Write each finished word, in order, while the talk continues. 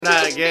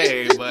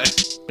that game, but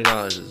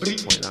 $20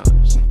 is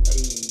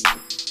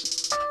 $20.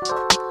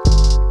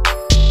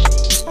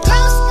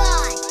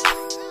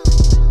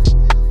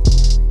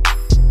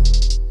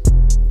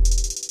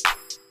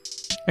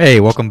 Hey,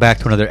 welcome back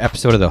to another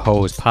episode of the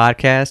Hose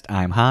Podcast.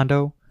 I'm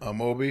Hondo.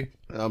 I'm Obi.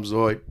 I'm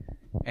Zoid.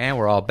 And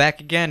we're all back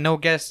again. No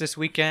guests this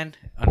weekend,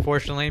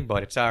 unfortunately,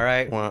 but it's all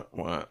right. Wah,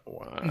 wah,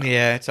 wah.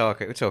 Yeah, it's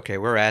okay. It's okay.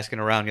 We were asking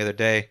around the other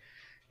day,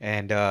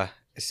 and it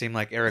seemed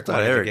like Eric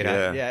wanted Eric, to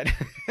get on. Yeah.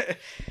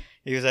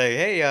 He was like,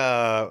 "Hey,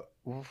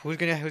 who's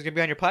gonna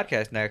be on your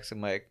podcast next?"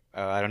 I'm like,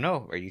 "I don't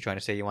know. Are you trying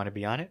to say you want to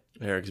be on it?"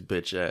 Eric's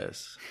bitch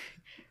ass.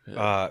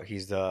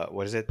 He's the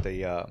what is it?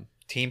 The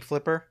team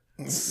flipper.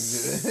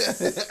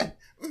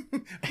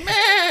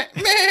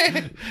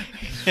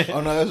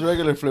 Oh no, that's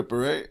regular flipper,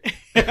 right?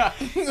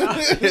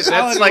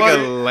 That's like a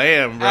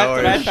lamb, bro. That's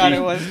what I thought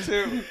it was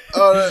too.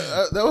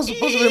 Oh, that was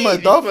supposed to be my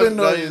dolphin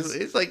noise.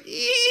 It's like,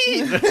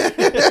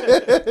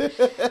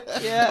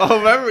 Yeah. Oh,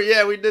 remember?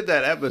 Yeah, we did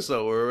that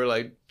episode where we were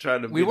like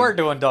trying to. We were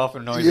doing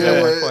dolphin noises Yeah.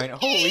 at one point.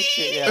 Holy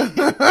shit! Yeah.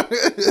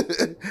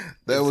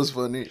 That was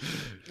funny.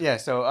 Yeah,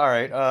 so, all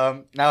right.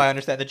 Now I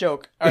understand the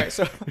joke. All right,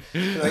 so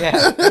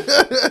yeah.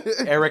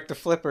 Eric the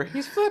Flipper.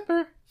 He's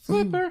Flipper.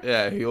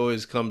 Yeah, he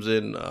always comes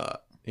in.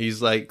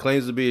 He's like,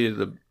 claims to be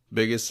the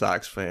biggest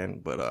Sox fan,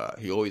 but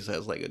he always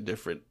has like a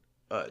different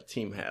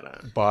team hat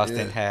on.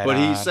 Boston hat But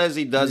he on, says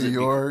he does New it.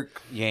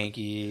 York.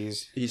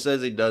 Yankees. He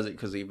says he does it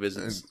because he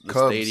visits And the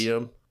Cubs.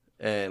 stadium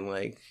and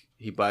like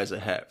he buys a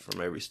hat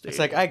from every stadium. It's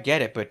like, I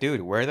get it, but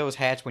dude, wear those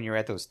hats when you're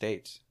at those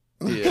states.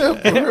 Yeah.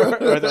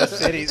 Or those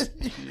cities.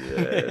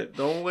 Yeah,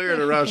 don't wear it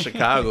around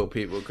Chicago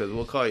people because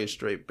we'll call you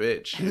straight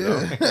bitch. You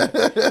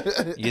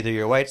know? Either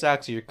you're White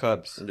Sox or you're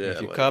Cubs. Yeah,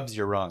 If you're like- Cubs,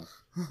 you're wrong.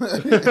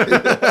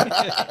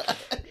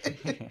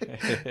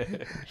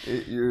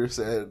 You're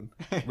sad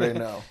right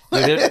now.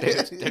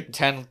 They're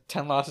 10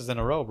 losses in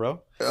a row,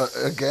 bro.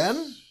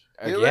 Again?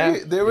 They Yeah,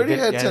 already they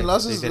had did- 10 yeah,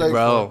 losses. they did. Like,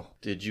 Bro,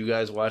 did you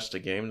guys watch the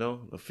game though?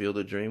 The Field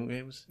of Dream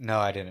games? No,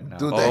 I didn't know.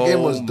 Dude, that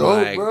game was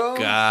dope, my bro. Yeah,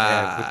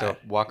 God.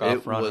 with the walk-off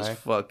It run, was right?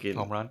 fucking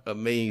Home run.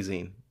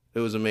 amazing. It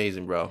was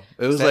amazing, bro.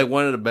 It was Said- like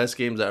one of the best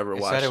games I ever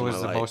They watched said it in was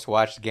my the life. most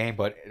watched game,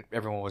 but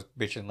everyone was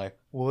bitching like,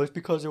 well, it's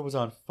because it was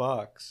on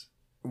Fox.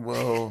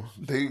 Well,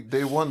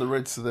 they won the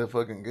rights to that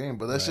fucking game,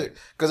 but that Right. shit,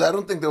 because I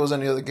don't think there was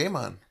any other game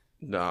on.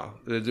 No,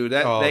 dude,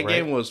 that Oh, that right.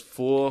 game was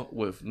full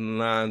with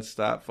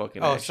non-stop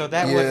fucking Oh, action. so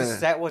that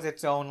Yeah. was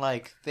its own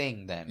like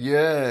thing then.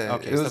 Yeah.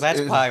 Okay, it so was- that's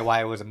it- probably why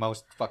it was the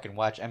most fucking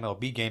watched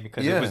MLB game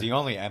because it Yeah. was the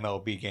only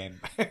MLB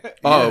game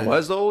Oh, Yeah. it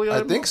was the only I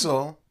other think one?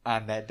 so.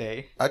 on that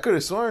day. I could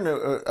have sworn,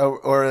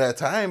 or at that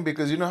time,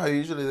 because you know how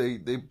usually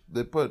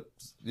they put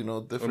Let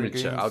me different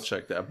games check. I'll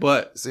check that.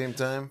 But same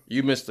time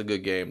you missed a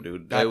good game,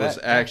 dude. I It was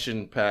bet.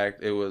 action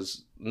packed. It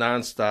was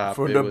nonstop.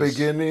 from It the was-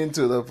 beginning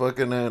to the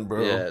fucking end,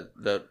 bro. Yeah,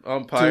 the to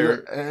umpire.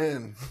 the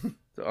end.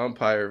 The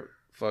umpire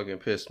fucking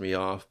pissed me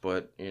off,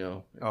 but you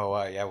know, Oh,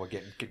 yeah, we're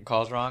getting getting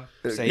calls wrong.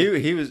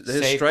 he was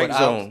his safe, strike but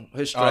zone. out.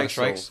 His Oh, strike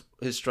strikes? zone.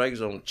 His strike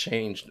zone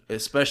changed,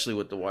 especially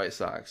with the White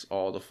Sox,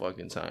 all the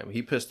fucking time.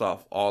 He pissed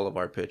off all of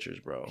our pitchers,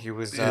 bro. He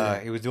was Yeah.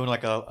 he was doing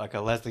like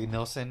a Leslie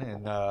Nielsen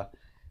and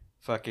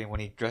fucking when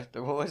he dressed.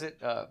 What was it?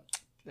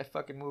 That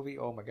fucking movie.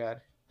 Oh my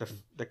god,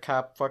 the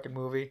cop fucking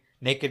movie,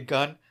 Naked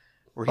Gun,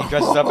 where he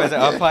dresses up as an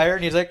umpire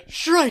and he's like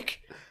strike,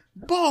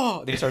 ball.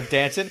 Then he starts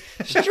dancing,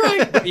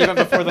 strike, even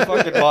before the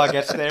fucking ball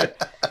gets there.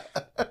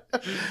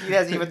 He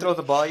hasn't even thrown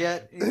the ball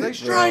yet. He's like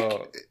strike.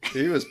 Bro,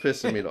 he was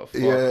pissing me the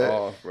fuck Yeah.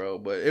 off, bro.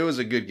 But it was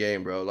a good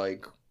game, bro.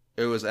 Like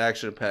it was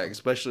action packed,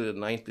 especially the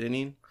ninth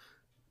inning.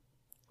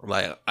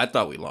 Like I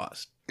thought we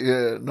lost.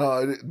 Yeah,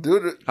 no,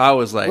 dude. I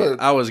was like, But-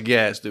 I was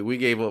gassed, dude. We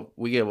gave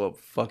up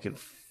fucking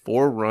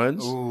 4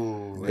 runs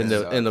Ooh, in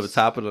the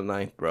top of the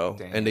ninth, bro.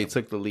 Damn. And they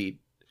took the lead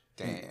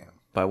damn.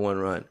 by 1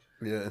 run.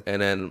 Yeah,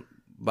 And then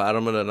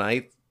bottom of the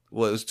ninth,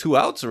 well, it was 2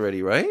 outs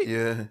already, right?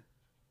 yeah,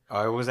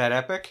 Oh, was that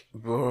epic?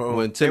 bro.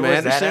 When Tim It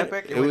was that Anderson,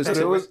 epic? it was But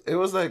Tim, it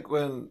was like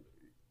when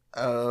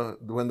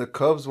the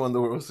Cubs won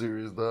the World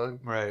Series, dog.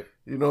 Right.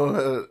 You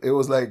know, it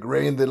was like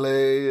rain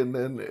delay, and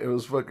then it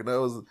was fucking.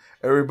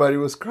 Everybody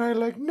was crying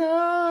like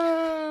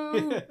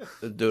no.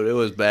 dude, it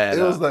was bad.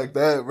 It was like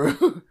that, bro.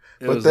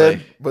 It But was then,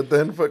 like- but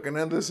then, fucking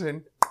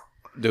Anderson.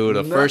 Dude,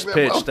 the Knock first them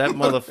pitch, out. that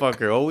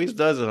motherfucker always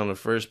does it on the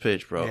first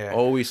pitch, bro. Yeah.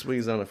 Always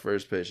swings on the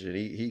first pitch, and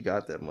he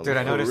got that motherfucker. Dude,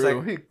 I noticed real,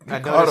 like he I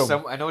caught noticed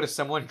him. I noticed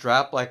someone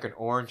drop like an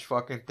orange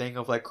fucking thing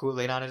of like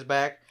Kool-Aid on his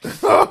back.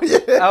 Oh yeah.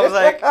 I was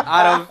like,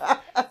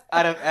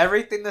 out of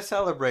everything to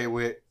celebrate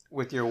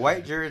with your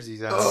white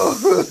jerseys on,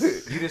 Oh.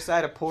 you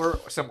decide to pour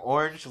some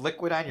orange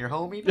liquid on your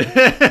homie.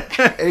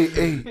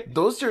 hey,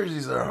 those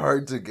jerseys are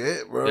hard to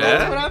get, bro. Yeah?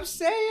 That's what I'm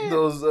saying.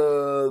 Those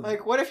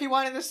Like, what if he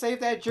wanted to save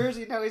that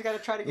jersey? Now he's got to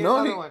try to get no,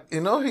 another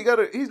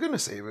one. he's gonna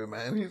save it,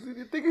 man. You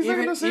think he's not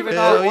Even- gonna save even it?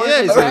 though Hell it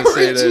yeah, he's wasn't gonna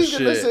save that He's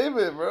gonna shit. save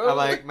it, bro. I'm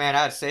like, man,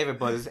 I'd save it,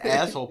 but his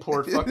asshole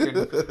poured fucking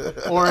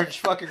orange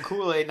fucking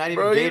Kool-Aid, not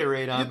even Bro,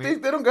 Gatorade you on me.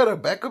 think they don't got a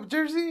backup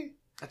jersey?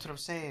 That's what I'm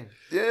saying.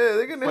 Yeah,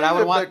 they're gonna. But have I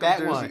would a want backup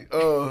that jersey.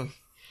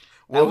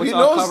 Well, was he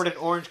all knows covered in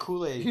orange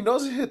Kool-Aid. he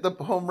knows he hit the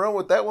home run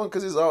with that one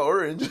because he's all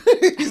orange.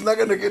 He's not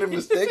gonna get him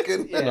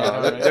mistaken. Yeah. No,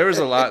 I know, right? there was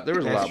a lot. There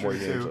was a That's lot more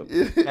true,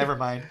 games. too. Never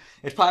mind.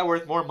 It's probably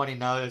worth more money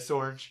now that it's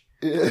orange.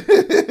 Yeah.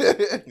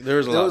 There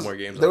was a lot more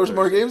games. There on was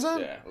more Thursday. games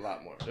on. Yeah, a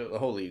lot more. The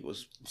whole league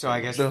was. So I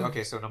guess No.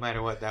 okay. So no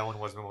matter what, that one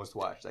was the most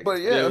watched. I But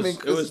guess. yeah, it I was, mean,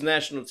 it was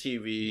national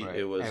TV. Right.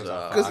 It was, It was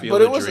on Cause, Field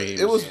but of it was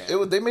Dreams. it was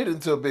they made it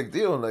into a big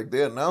deal. Like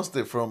they announced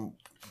it from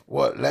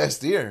what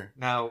last year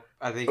Now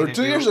are they or gonna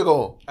 2 years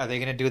ago. Are they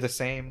gonna do the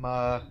same?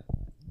 I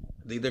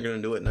think they're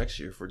gonna do it next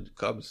year for the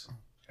Cubs.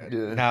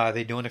 Yeah. Now are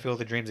they doing the Field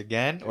of Dreams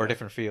again or a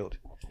different field?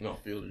 No,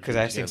 Field of Because I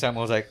Dreams seen again.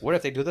 something was like, what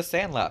if they do the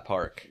Sandlot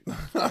Park?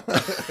 And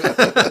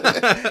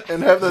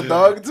have the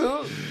dog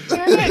too.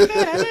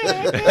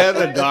 Have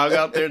the dog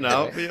out there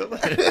now. Field.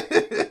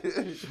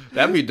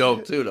 That'd be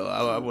dope too, though.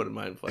 I wouldn't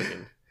mind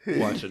fucking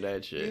watching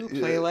that shit. You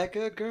play like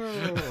a girl.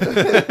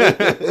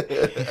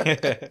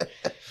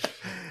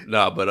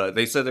 No, but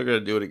they said they're gonna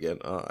do it again.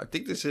 I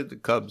think they said the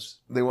Cubs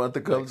They want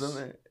the Cubs in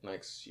there.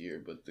 next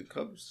year, but the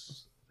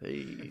Cubs,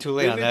 they Too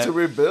late They on need that. to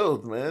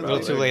rebuild, man. A little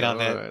too late on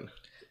that. Alright.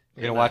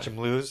 You're gonna watch them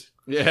lose.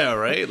 Yeah,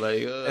 right.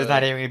 Like It's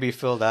not even gonna be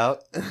filled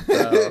out.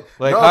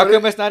 Like, No, how but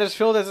come it's not as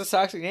filled as the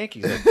Sox and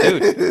Yankees? Like,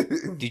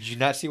 dude, did you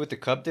not see what the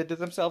Cubs did to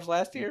themselves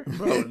last year?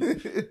 bro.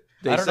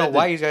 I don't know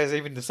why you guys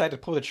even decided to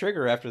pull the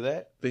trigger after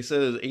that. They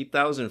said there's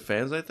 8,000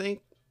 fans. I think.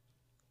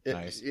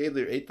 Nice.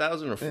 Either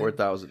 8,000 or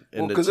 4,000. Well,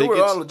 And the because they tickets.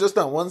 were all just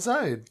on one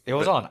side. It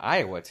was all in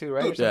Iowa too,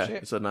 right? Or some Yeah,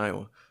 shit? it's in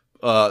Iowa.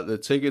 The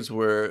tickets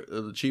were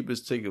the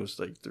cheapest ticket was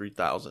like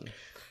 3,000.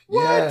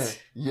 What?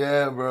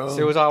 Yeah, bro. So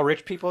it was all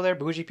rich people there,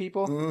 bougie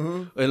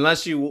people.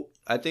 Unless you,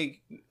 I think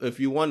if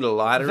you won the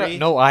lottery.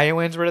 No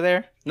Iowans were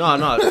there. No,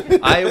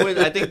 Iowans.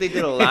 I think they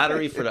did a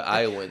lottery for the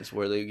Iowans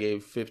where they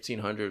gave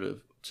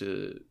 1,500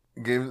 to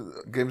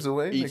Games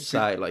away. each Like,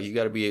 side. Like you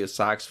got to be a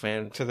Sox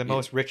fan To the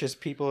most richest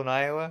people in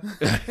Iowa.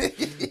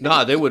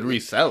 No, they would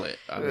resell it.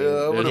 I mean, Yeah,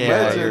 I would there's Yeah, no way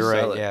imagine. to you're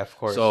resell right. it. Yeah, of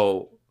course.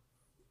 So,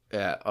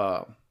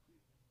 yeah.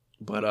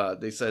 But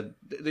they said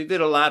they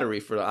did a lottery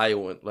for the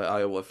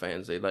Iowa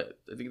fans. I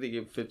think they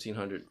gave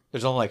 1,500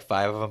 There's only like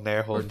 5 of them there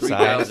or holding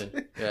signs.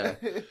 3,000. Yeah, I That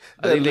think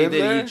they live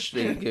did there? each.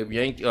 They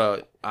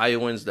gave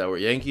Iowans that were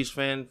Yankees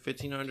fan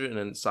 1,500, and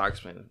then Sox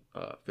fan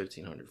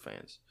 1,500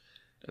 fans.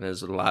 And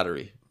there's a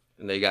lottery,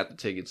 and they got the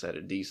tickets at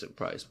a decent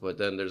price. But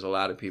then there's a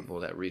lot of people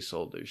that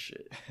resold their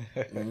shit.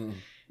 Mm.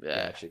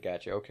 Yeah.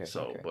 Gotcha. Okay.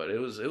 So, okay. but it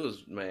was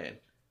man,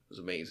 it was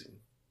amazing.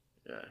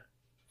 Yeah,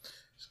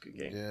 it's a good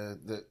game.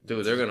 Yeah,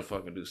 Dude, they're gonna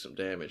fucking do some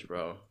damage,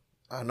 bro.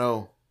 I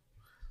know.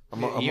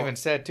 He even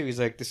said too. He's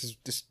like, "This is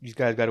you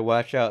guys got to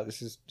watch out.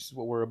 This is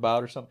what we're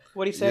about, or something."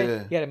 What did he say?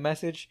 Yeah. He had a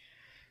message,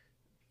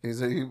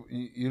 He's like,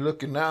 you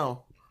looking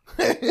now.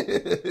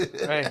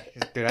 right?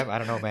 Dude, I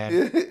don't know,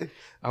 man.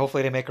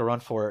 Hopefully they make a run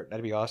for it.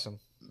 That'd be awesome.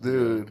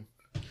 Dude,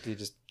 Dude,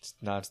 just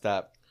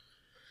nonstop.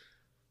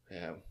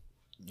 Yeah.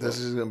 this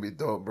is gonna be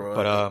dope, bro.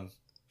 But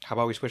how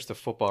about we switch to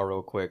football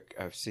real quick?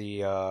 I see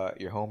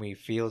your homie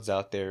Fields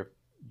out there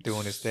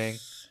doing his thing.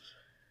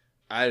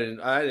 I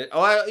didn't.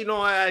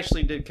 I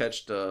actually did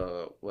catch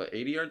the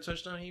 80-yard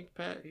touchdown.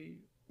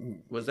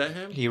 Was that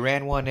him? He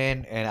ran one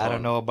in, and I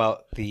don't know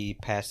about the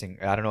passing.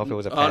 I don't know if it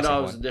was a Oh passing no,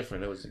 it was one.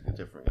 different. It was a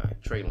different guy,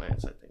 Trey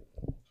Lance, I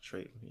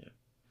think. Yeah.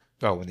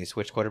 Oh, when they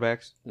switched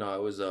quarterbacks. No,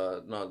 it was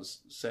the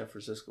San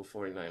Francisco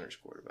 49ers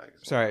quarterback.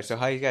 Sorry. So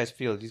how you guys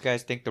feel? Do you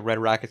guys think the Red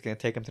Rockets gonna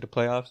take him to the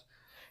playoffs,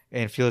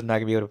 and Fields not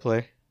gonna be able to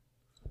play?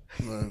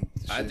 Man,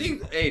 I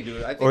think, hey,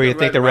 dude. I think Or you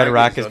think the Red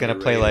Rockets gonna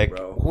play underrated, like-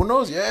 bro. who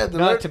knows? Yeah,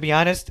 No, to be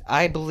honest,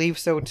 I believe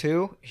so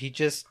too. He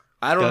just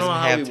I don't know doesn't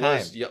how have he time.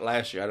 was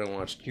last year. I didn't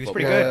watch. He was football.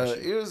 pretty good.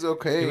 Yeah, he was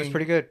okay. he was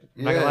pretty good.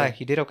 I'm not gonna Yeah. lie,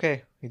 he did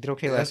okay. He did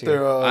okay last After,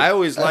 year. I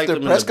always liked after him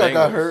in the Prescott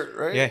got Bengals. hurt,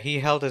 right? Yeah, he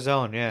held his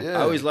own. Yeah. Yeah.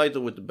 I always liked it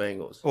with the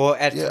Bengals. Well,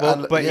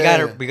 Yeah, but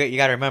yeah. you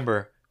gotta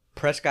remember,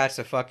 Prescott's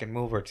a fucking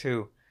mover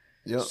too.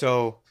 Yep.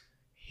 So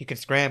he can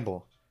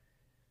scramble.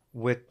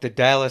 With the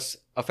Dallas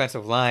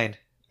offensive line,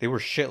 they were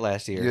shit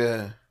last year.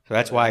 Yeah. So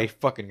that's why he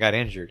fucking got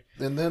injured.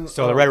 And then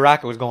So the Red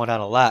Rocket was going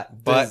down a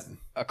lot, but There's-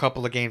 a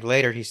couple of games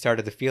later, he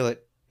started to feel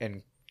it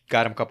and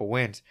got him a couple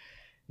wins.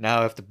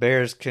 Now, if the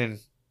Bears can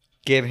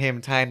give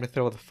him time to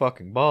throw the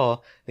fucking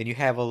ball, then you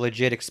have a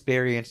legit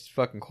experienced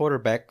fucking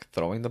quarterback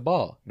throwing the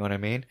ball. You know what I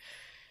mean?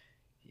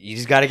 You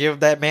just got to give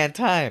that man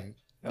time.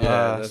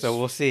 Yeah, So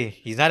we'll see.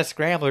 He's not a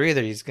scrambler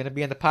either. He's going to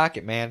be in the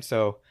pocket, man.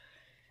 So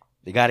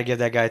you got to give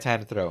that guy time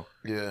to throw.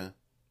 yeah.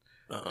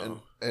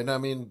 Uh-oh. And I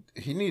mean,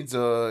 he needs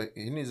a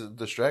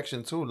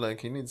distraction too.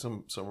 Like he needs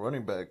some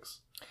running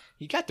backs.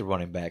 You got the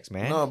running backs,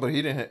 man. No, but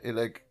he didn't.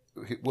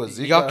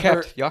 Zeke y'all got kept.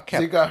 hurt? Y'all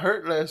kept. Zeke got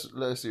hurt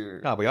last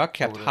year. No, but y'all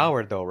kept Over there.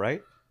 Howard though,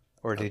 right?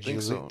 Or I did you?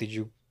 think so. Did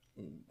you?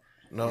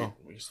 No,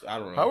 I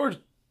don't know. Howard.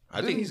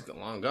 I think he's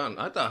long gone.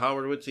 I thought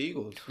Howard went to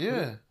Eagles.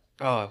 Yeah,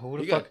 Oh, who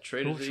the He got fuck?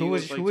 traded to Who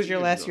was Eagles like who was 2 your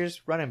years last ago.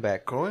 year's running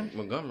back? Cohen.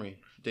 Montgomery.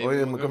 Oh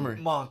yeah, Montgomery.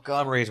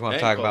 Montgomery is what I'm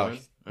And talking Cohen.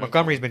 about. And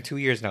Montgomery's Cohen. been 2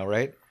 years now,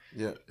 right?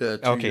 Yeah. Yeah,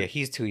 2 Okay, years.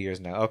 he's 2 years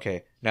now.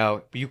 Okay,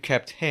 now you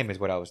kept him, is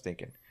what I was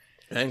thinking.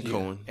 And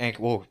Cohen. And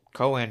well,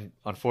 Cohen,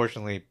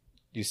 unfortunately,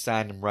 you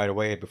signed him right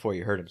away before he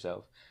hurt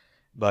himself.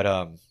 But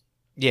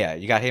Yeah,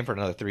 you got him for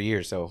another 3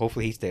 years, so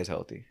hopefully he stays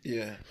healthy.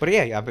 Yeah. But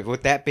yeah, but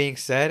with that being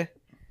said,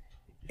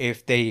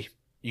 if they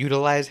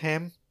utilize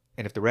him,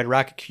 and if the Red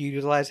Rocket can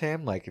utilize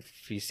him, like if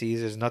he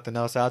sees there's nothing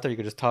else out there, you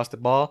could just toss the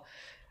ball.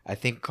 I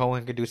think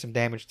Cohen could do some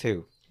damage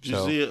too. Did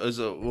you see?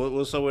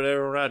 What's up with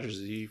Aaron Rodgers?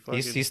 Is he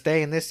fucking He's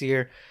staying this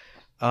year,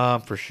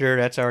 for sure.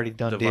 That's already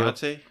done deal.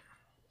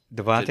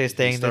 Devontae's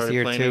staying this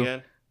year too.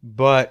 Again?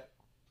 But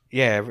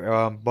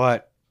yeah,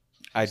 but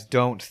I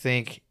don't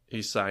think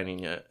he's signing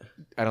yet.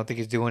 I don't think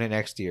he's doing it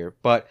next year.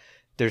 But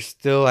there's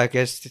still, I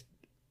guess,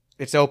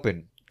 it's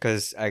open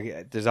because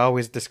there's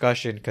always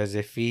discussion. Because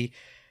if he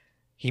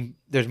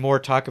there's more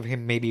talk of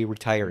him maybe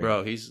retiring.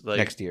 Bro, he's like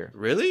next year.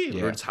 Really?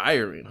 Yeah.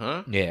 Retiring,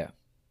 huh? Yeah.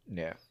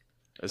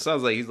 It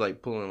sounds like he's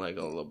like pulling like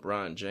a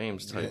LeBron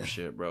James type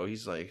shit, bro.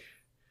 He's like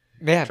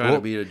trying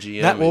to be a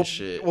GM and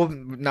shit. Well,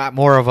 not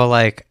more of a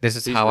like, this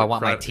is how I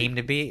want my team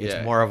to be.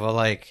 It's more of a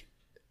like,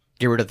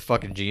 get rid of the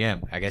fucking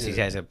GM. I guess he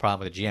has a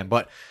problem with the GM,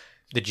 but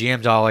the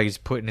GM's always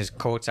putting his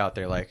quotes out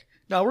there like,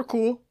 no, we're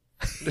cool.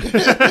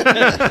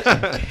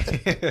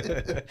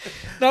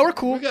 No, we're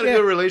cool. We got a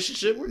good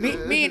relationship.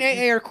 Me and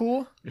AA are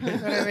cool. You know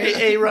what I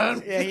mean? AA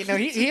Ron. Yeah,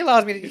 he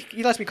allows me.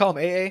 He lets me call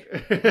him AA.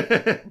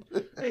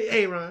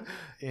 AA Ron.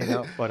 You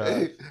know, but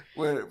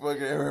when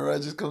fucking Aaron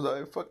Rodgers comes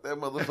out, fuck that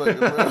motherfucker,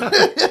 bro.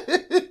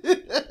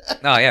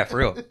 No, yeah, for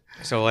real.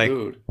 So like,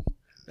 dude,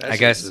 I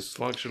guess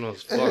dysfunctional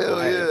as fuck.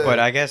 Yeah. But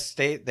I guess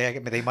they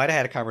might have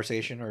had a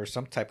conversation or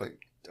some type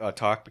of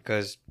talk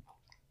because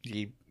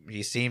he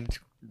seemed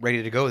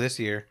ready to go this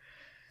year.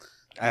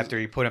 After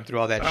he put him through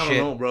all that shit. I don't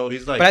know, bro.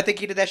 He's like, but I think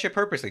he did that shit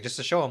purposely, just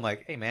to show him,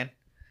 like, hey, man.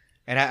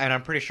 And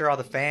I'm pretty sure all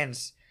the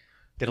fans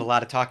did a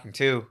lot of talking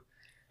too.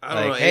 I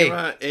don't know.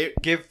 Hey,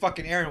 give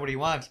fucking Aaron what he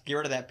wants. Get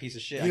rid of that piece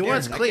of shit. He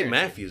wants Clay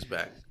Matthews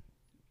back.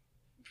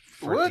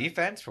 For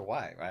defense? For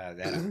why?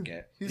 That I don't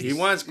get. He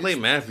wants Clay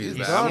Matthews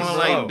back. I'm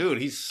like, dude,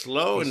 he's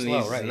slow and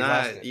he's right.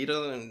 Not. He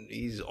doesn't.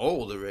 He's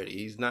old already.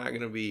 He's not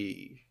gonna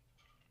be.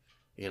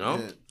 You know.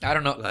 I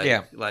don't know.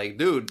 Like,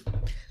 dude.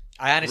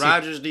 I honestly,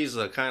 Rodgers needs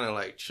to kind of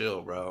like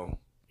chill, bro.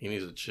 He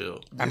needs to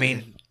chill. I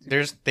mean,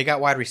 they got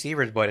wide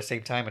receivers, but at the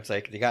same time, it's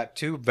like they got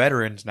two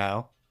veterans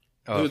now.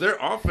 Dude, their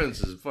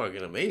offense is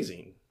fucking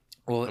amazing.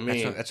 Well, I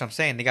mean, that's what I'm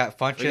saying. They got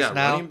Funchess now. They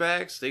got running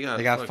backs. They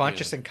got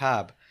Funchess and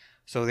Cobb,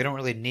 so they don't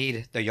really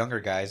need the younger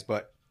guys.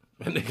 But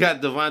and they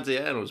got Devontae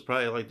Adams,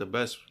 probably like the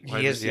best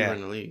wide receiver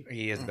in the league.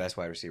 He is the best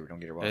wide receiver. Don't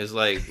get it wrong. And it's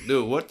like,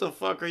 dude, what the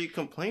fuck are you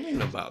complaining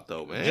about,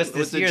 though, man? Just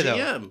this year,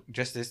 though.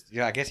 Just this.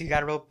 Yeah, I guess he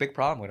got a real big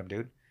problem with him,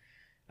 dude.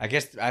 I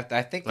guess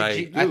I think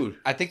I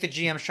think the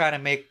GM's trying to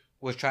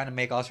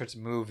make all sorts of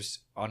moves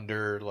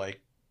under, like,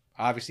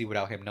 obviously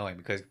without him knowing,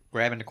 because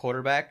grabbing the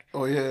quarterback.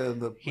 Oh yeah,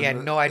 he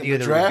had no idea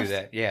they were going to do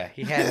that. Yeah,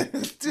 he had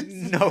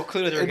no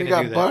clue they were going to do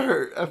that. He got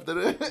butthurt after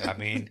that. I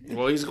mean,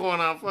 well, he's going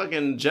on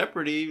fucking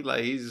Jeopardy,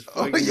 like he's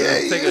fucking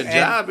take a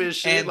job and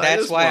shit. And like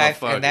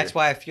that's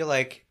why I feel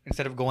like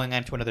instead of going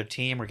on to another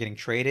team or getting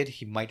traded,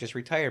 he might just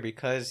retire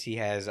because he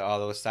has all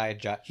those side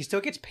jobs. He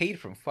still gets paid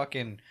from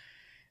fucking.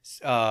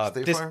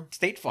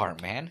 State Farm,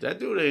 man. That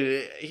dude,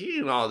 he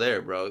ain't all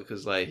there, bro.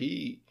 Because and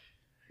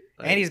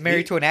he's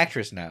married to an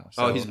actress now.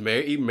 So. Oh, he's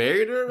married. He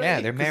married her. Right?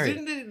 Yeah, they're married.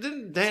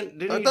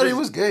 I thought he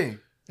was gay.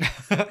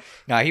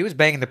 No, he was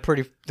banging the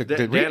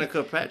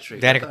Danica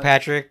Patrick. Danica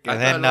Patrick, and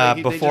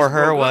then before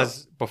her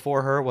was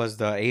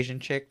the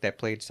Asian chick that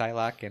played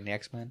Psylocke in the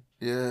X-Men.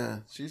 Yeah,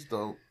 she's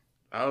dope.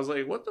 I was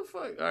like, what the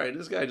fuck? All right,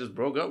 this guy just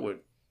broke up with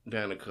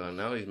Danica.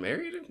 Now he's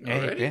married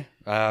already.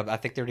 Yeah. I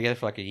think they were together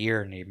for like a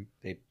year, and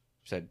they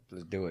said,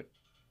 let's do it.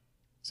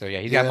 So yeah,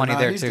 he's got money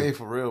there he's too. He's gay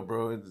for real,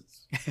 bro.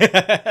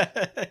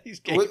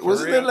 He's gay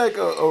Wasn't there like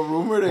a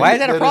rumor that why is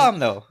that a problem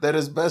though? That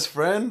his best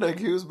friend, like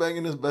he was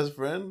banging his best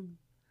friend.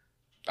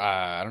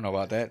 I don't know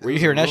about that. Were you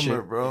hearing that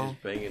shit, bro?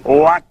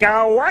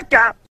 Waka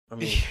waka. I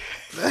mean,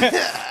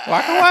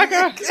 waka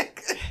waka.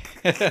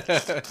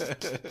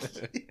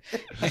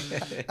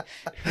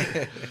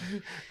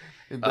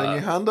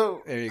 Banging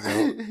Hondo. There you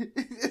go.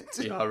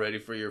 Y'all ready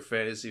for your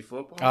fantasy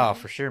football? Oh,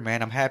 for sure,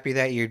 man. I'm happy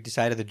that you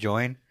decided to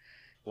join.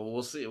 Well,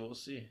 we'll see. We'll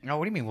see. No,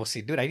 what do you mean we'll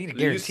see, dude? I need a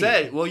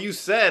guarantee. You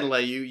said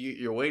like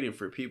you're waiting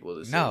for people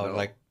to say no.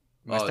 Like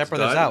my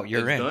stepbrother's out.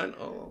 You're in. Done?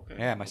 Oh, okay.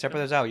 Yeah, my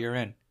stepbrother's out. You're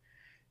in.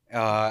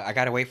 I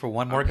gotta wait for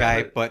one more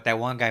guy, but that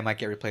one guy might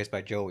get replaced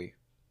by Joey,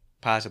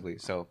 possibly.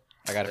 So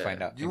I gotta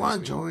find out. Do you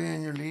want Joey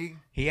in your league?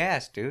 He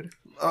asked, dude.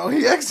 Oh,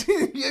 he asked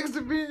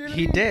to be in your league?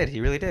 He did.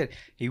 He really did.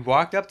 He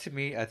walked up to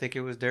me. I think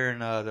it was during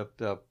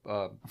the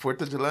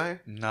 4th of July.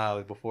 No, it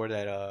was before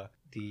that.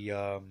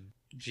 The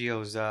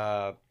Gio's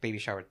baby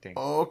shower thing.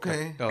 Oh,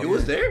 okay. He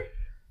was there.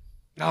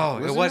 No,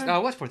 it was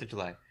 4th of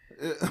July.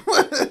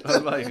 I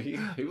was like,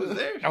 he was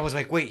there. I was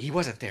like, wait, he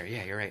wasn't there.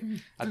 Yeah, you're right.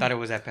 I thought it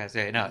was that past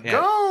day. No, yeah.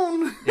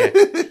 Gone. Yeah.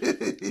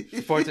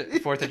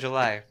 4th of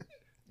July.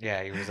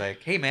 Yeah, he was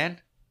like, hey man,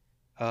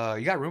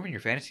 you got room in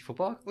your fantasy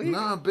football league?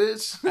 Nah,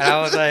 bitch. And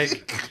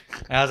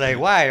I was like,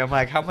 why? I'm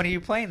like, how many are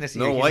you playing this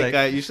year? No He's white like,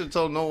 guy. You should have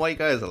told no white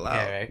guys allowed.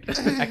 Yeah, right.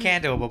 I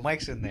can't do it, but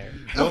Mike's in there.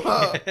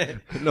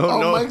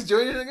 No, Mike's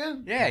joining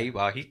again? Yeah,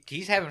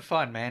 he's having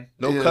fun, man.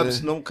 Yeah.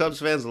 Cubs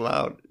fans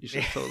allowed. You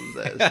should have told him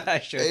that. I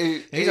should.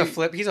 Hey, He's a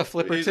flipper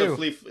He's too.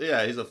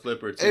 he's a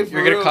flipper too. Hey,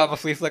 You're gonna call him a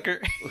flea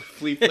flicker?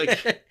 Flea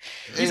flicker.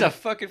 He's a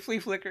fucking flea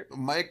flicker.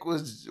 Mike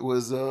was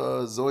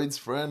Zoid's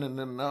friend, and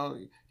then now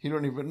he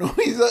don't even know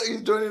he's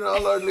joining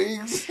all our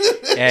leagues.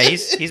 Yeah,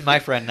 he's my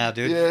friend now,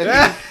 dude.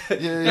 yeah.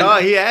 No,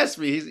 he asked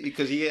me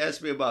because he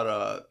asked me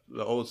about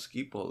the old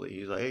ski pole league.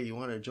 He's like, "Hey, you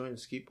want to join the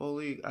ski pole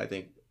league?" I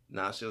think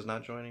Nasia's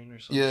not joining or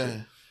something.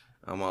 Yeah.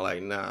 I'm all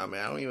like, "Nah,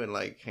 man, I don't even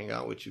like hang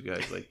out with you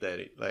guys like that.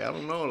 Like, I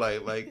don't know,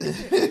 like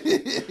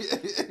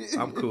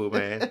I'm cool,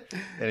 man."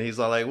 And he's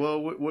all like, "Well,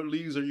 what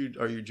leagues are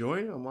you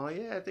joining?" I'm all like,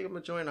 "Yeah, I think I'm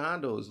gonna join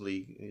Hondo's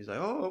league." And he's like,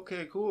 "Oh,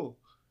 okay, cool."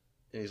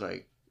 And he's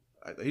like,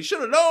 "He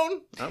should have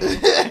known." I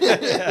don't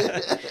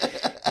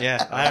know.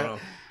 Yeah, I don't know.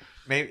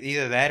 Maybe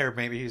either that or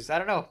maybe I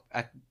don't know.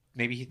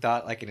 Maybe he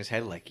thought like in his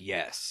head like,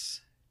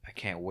 yes, I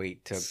can't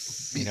wait to,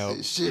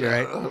 shit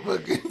right? out of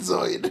fucking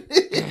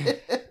Zoid.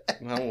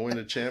 I'm gonna win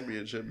the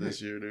championship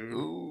this year, dude.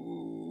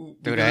 Ooh,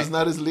 Dude, because it's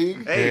not his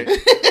league. Hey,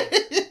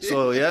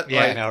 so yeah,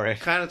 Yeah, I know, right?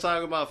 Kind of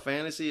talking about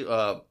fantasy.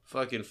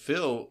 Fucking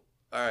Phil.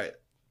 All right,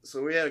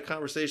 so we had a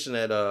conversation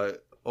at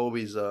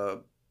Obi's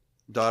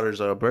daughter's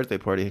birthday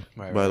party.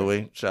 Right, by the right.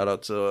 way, shout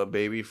out to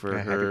baby for Yeah,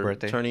 happy her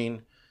birthday.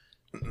 turning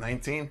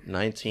 19.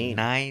 19.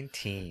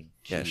 19.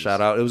 Yeah, Jeez. shout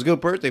out. It was a good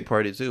birthday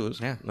party too. It was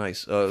Yeah.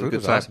 nice. Food good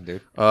was time. awesome,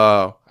 dude.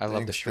 Uh, I love the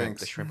Thanks, shrimp.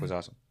 thanks. The shrimp was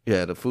awesome.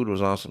 yeah, the food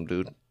was awesome,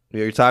 dude.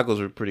 Yeah, your tacos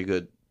were pretty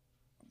good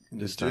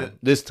this time.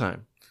 This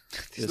time.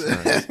 This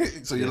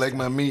time. So you like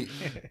my meat?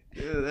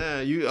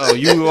 Yeah, you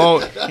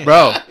own,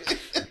 bro.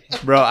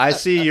 I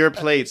see your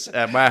plates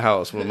at my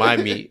house with my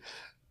meat.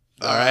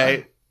 All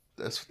right,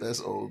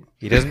 That's old.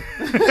 He doesn't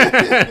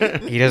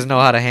know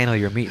how to handle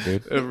your meat,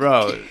 dude.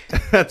 bro.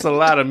 That's a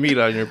lot of meat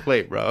on your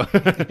plate, bro.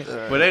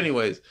 But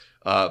anyways,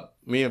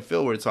 me and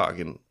Phil were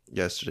talking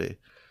yesterday.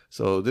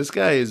 So this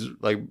guy is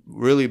like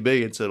really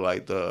big into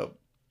like the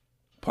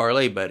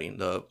parlay betting,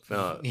 the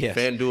Yes.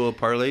 FanDuel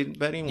parlay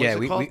betting. What's Yeah,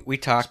 it called? we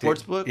talked.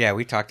 Sportsbook? Yeah,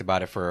 we talked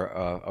about it for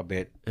a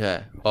bit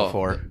Yeah.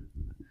 before.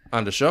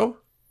 On the show.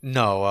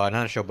 No,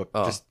 not a show, but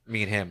Oh. just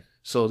me and him.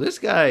 So this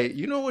guy,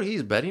 you know what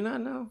he's betting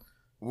on now?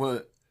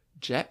 What?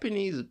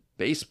 Japanese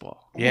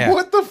baseball. Yeah.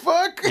 What the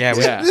fuck? Yeah,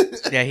 Yeah.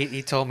 Yeah,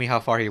 he told me how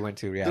far he went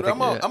to. Yeah, Dude, I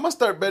think- I'm gonna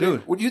start betting.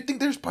 Dude. Would you think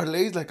there's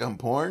parlays like on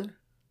porn?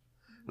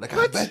 Like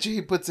I bet you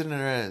he puts it in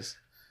her ass,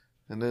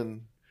 and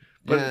then.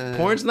 But yeah.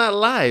 porn's not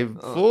live.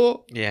 Oh.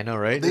 Full. yeah, no,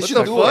 right? They What should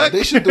the do.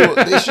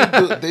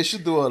 fuck? They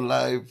should do a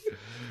live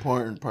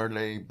porn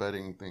parlay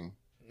betting thing.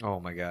 Oh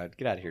my god,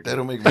 get out of here! dude.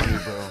 That'll make money,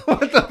 bro.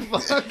 What the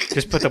fuck,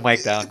 Just put the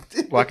mic down.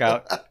 Walk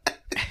out.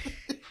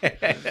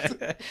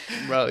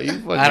 bro? You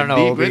fucking I don't know,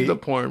 deep Obi. into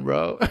porn,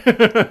 bro.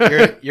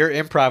 Your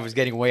improv is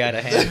getting way out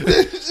of hand.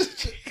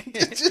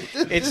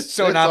 It's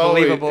so not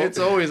believable. It's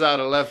always out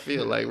of left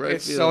field, like right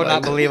It's field. so like,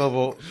 not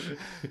believable.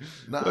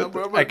 Nah,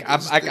 bro. Like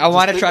just I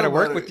want to think try to about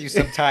work it. with you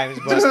sometimes,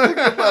 Just but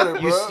think about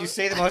it, bro. you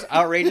say the most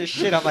outrageous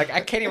shit. I'm like,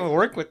 I can't even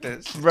work with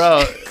this.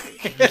 bro.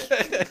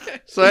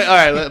 So all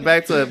right,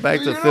 back to You're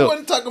the Phil.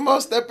 one talking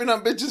about stepping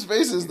on bitches'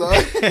 faces,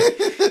 dog.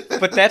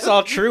 But that's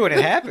all true, and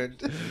it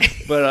happened.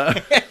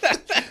 But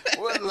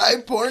What,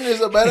 live porn is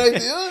a bad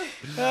idea?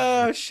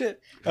 Oh shit.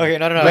 Okay,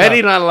 no.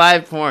 betting on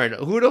live porn.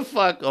 Who the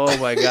fuck? Oh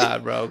my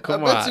god, bro!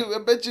 Come on. I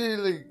bet you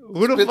like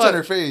Who the spits fuck- on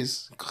her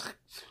face.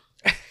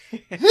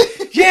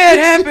 Yeah, it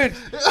happened.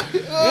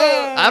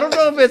 I don't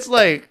know if it's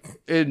like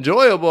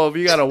enjoyable if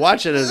you gotta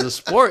watch it as a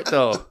sport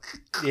though.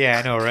 Yeah,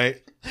 I know, right?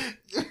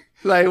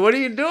 Like, what are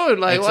you doing?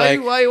 Like, It's why like-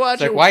 are you It's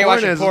watching? like, why are you porn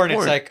watching as a porn?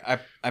 It's like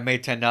I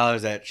made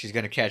 $10 that she's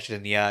gonna catch it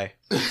in the eye.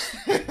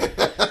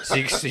 So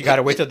you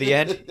gotta wait till the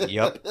end.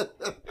 Yup.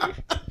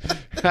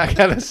 I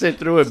gotta sit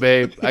through it,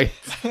 babe. I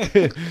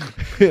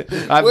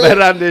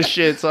bet on this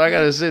shit, so I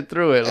gotta sit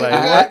through it. Like,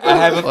 what I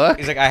have the fuck?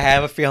 he's like, I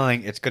have a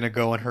feeling it's gonna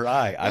go in her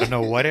eye. I don't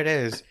know what it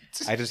is.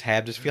 I just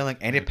have this feeling,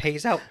 and it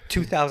pays out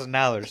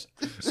 $2,000,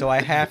 so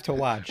I have to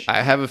watch.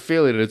 I have a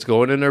feeling it's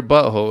going in her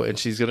butthole, and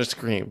she's gonna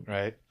scream.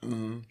 Right?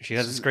 Mm. She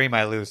doesn't scream,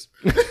 I lose.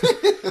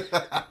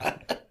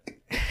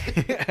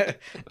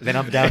 Then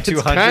I'm down It's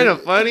 200. kind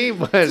of funny,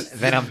 but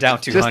Then I'm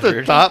down just the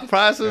 200. thought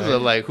process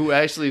of like who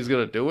actually is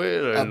gonna do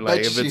it, or I like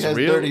bet if she it's has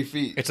real. dirty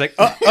feet. It's like,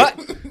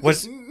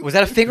 was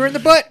that a finger in the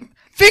butt?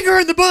 Finger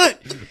in the butt.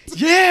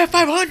 Yeah,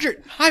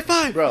 500. High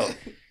five, Bro,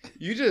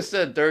 you just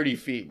said 30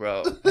 feet,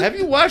 bro. Have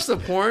you watched the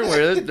porn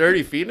where there's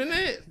dirty feet in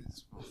it?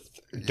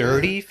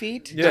 Dirty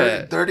feet?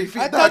 Yeah. Dirty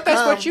feet. I thought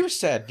that's what you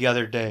said the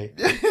other day.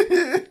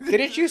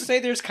 Didn't you say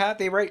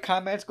they write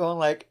comments going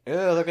like,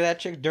 "Oh, look at that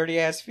chick's dirty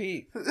ass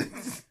feet"?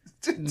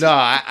 No,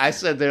 I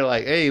said they're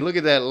like, hey, look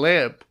at that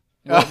lamp.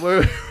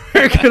 Where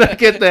can I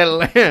get that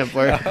lamp?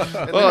 Or,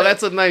 oh,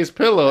 that's a nice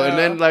pillow. And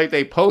then like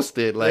they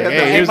posted like,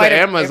 hey, here's an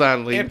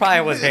Amazon It link.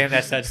 probably was him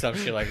that said some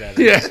shit like that.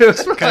 Yeah, it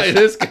was probably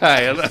this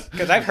guy.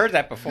 Because I've heard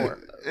that before.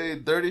 Hey,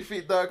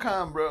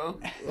 dirtyfeet.com, bro.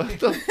 What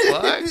the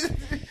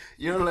fuck?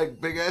 You know, like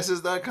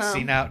bigasses.com?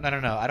 See now,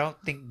 no. I don't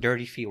think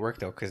dirty feet work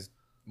though, because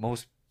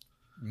most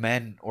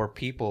men or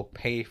people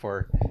pay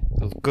for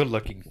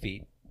good-looking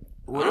feet.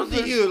 I don't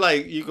think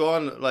you go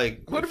on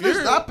like. What if it's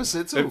the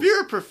opposite too? If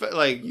you're a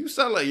like you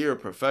sound like you're a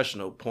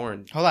professional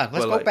porn. Hold on,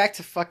 let's but go like- back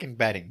to fucking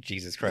betting.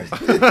 Jesus Christ.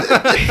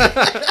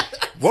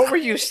 What were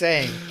you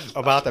saying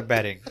about the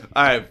betting?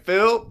 All right,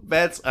 Phil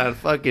bets on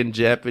fucking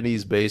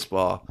Japanese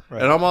baseball,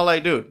 Right. and I'm all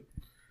like, dude,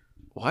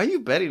 why are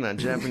you betting on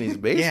Japanese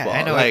baseball?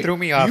 I know, it like, threw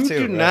me off you too,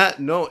 do right? not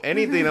know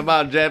anything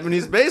about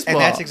Japanese baseball,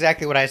 And that's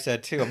exactly what I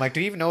said too. I'm like,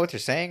 do you even know what you're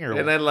saying? Or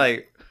And then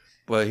like,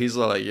 but he's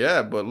like,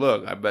 yeah, but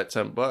look, I bet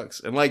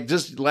 $10, and like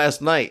just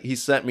last night he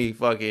sent me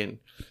fucking.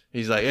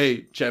 He's like,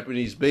 hey,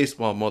 Japanese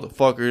baseball,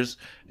 motherfuckers,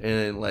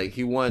 and like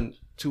he won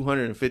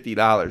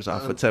 $250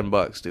 off of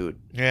 $10,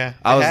 dude. yeah,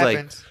 I it was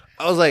happens.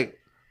 I was like,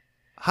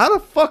 how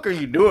the fuck are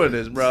you doing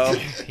this, bro?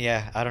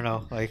 Yeah, I don't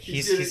know. Like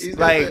he's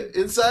like like-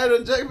 inside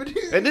on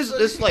Japanese. And this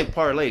is like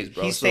parlays,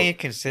 bro. he's So- staying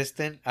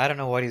consistent. I don't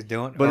know what he's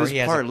doing. but or it's he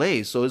has a-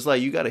 parlays, so it's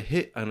like you got to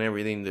hit on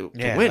everything to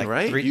win, like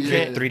right? Three, You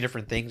can't. three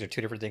different things or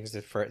two different things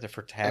for it to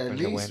happen At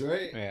to least, win.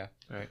 right? Yeah,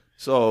 right.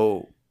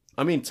 So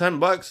I mean,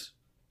 $10.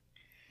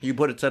 You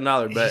put a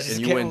 $10 He's bet just and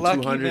you getting win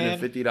lucky,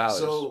 $250.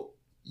 So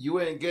you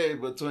ain't gay,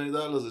 but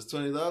 $20 is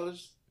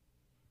 $20.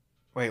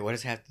 Wait, what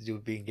does it have to do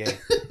with being gay?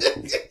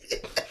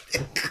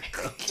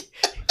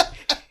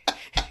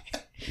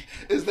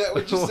 Is that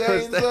what you're What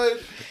saying, is that? son?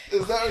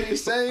 Is that what you're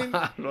saying?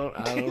 I don't.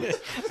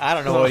 I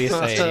don't know what he's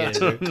saying. I Either,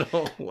 don't dude.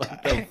 know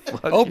what the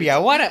fuck. Obi, I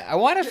wanna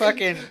what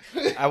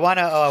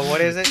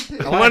is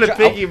it? I want to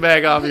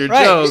piggyback off your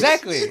Right, jokes.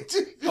 exactly.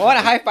 I want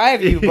to high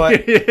five you,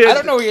 but I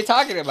don't know what you're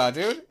talking about,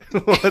 dude.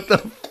 What the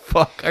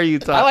fuck are you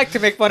talking? I like to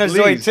make fun of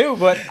Zoe Please. too,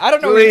 but I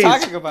don't know what you're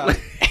talking about.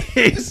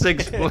 Please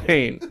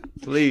explain,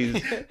 please. No,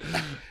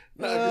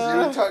 because you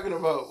were talking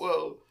about,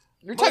 well,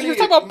 You're money-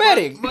 talking about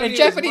betting money and is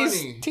Japanese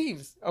money.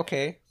 teams.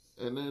 Okay.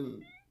 And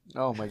then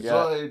Oh my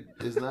god. Floyd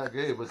is not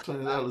gay, but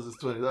 $20 is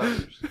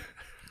 $20.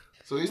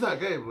 So he's not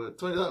gay, but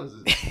 $20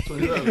 is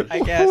 $20. I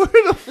guess. Where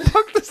the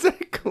fuck does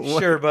that come?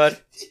 Sure, bud.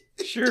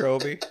 Sure,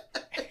 Obi.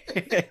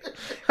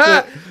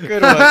 Ha!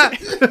 Good one.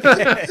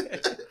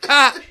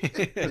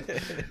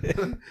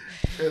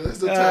 And that's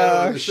the title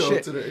Oh, of the show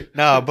shit. today.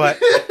 No, but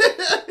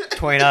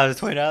 $20 is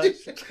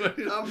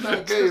 $20. I'm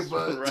not gay,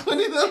 but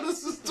 $20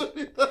 is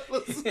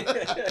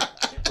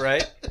 $20.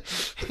 Right?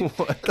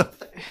 What the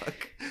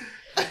fuck?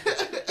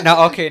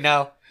 Now, okay,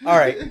 now, all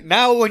right.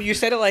 Now, when you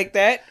said it like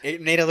that,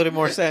 it made a little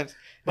more sense.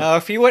 Now,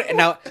 if he would,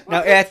 now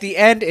at the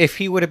end, if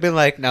he would have been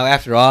like, now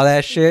after all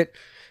that shit,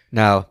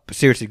 now,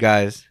 seriously,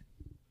 guys,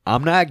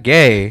 I'm not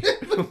gay,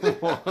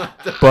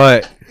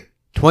 but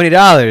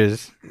 $20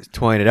 is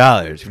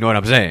 $20. You know what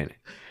I'm saying?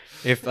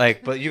 If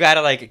like, but you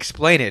gotta like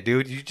explain it,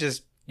 dude. You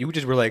just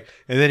were like,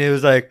 and then it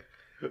was like,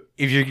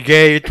 if you're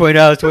gay,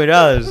 $20,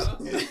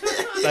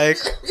 $20. Like,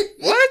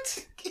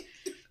 what?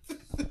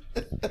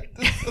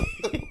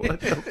 What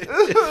the?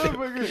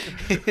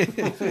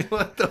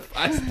 What the?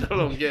 I still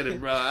don't get it,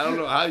 bro. I don't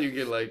know how you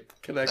get like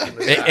connected. To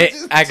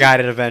that. I got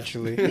it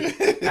eventually.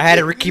 I had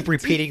to keep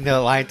repeating the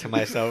line to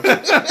myself,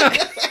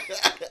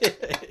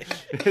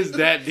 It's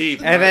that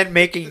deep. and then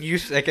making you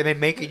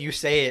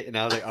say it, and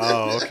I was like,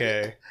 "Oh,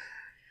 okay,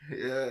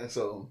 Yeah,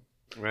 so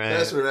right."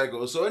 that's where that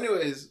goes. So,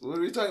 anyways, what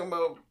are we talking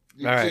about? All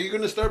So right. you're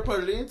gonna start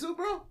parlaying too,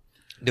 bro?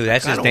 Dude,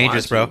 that's I just don't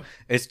dangerous, bro. want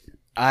It's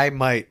I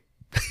might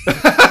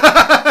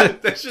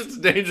That shit's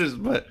dangerous,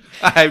 but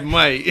I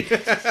might.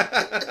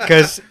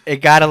 because it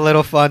got a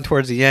little fun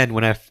towards the end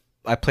when I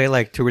played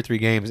like 2 or 3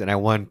 games and I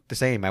won the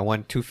same. I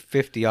won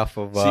 $250 off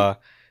of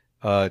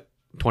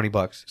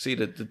 $20. See,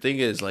 the thing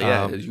is, like,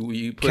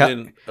 you put Kel-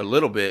 in a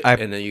little bit,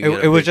 and then you. It, get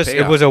a it was big just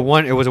payout.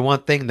 it was a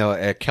one thing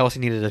though. Kelsey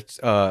needed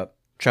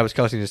Travis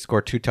Kelsey needed to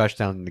score 2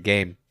 touchdowns in the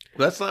game.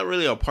 That's not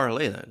really a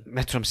parlay then.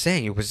 That's what I'm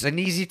saying. It was an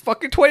easy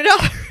fucking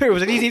 $20. It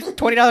was an easy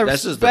 $20.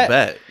 That's just the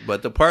bet,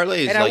 but the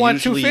parlay is And I like won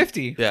usually,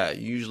 $250. Yeah,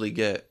 you usually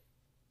get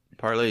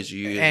parlays. You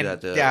usually And have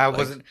to. yeah, I like,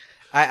 wasn't.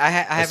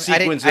 I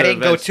sequence didn't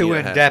of go events too you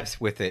in have. depth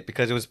with it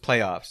because it was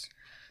playoffs.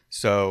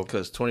 So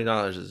because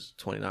 $20 is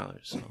 $20.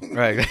 So.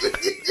 right.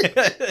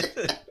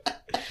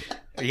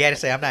 You had to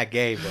say I'm not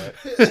gay, but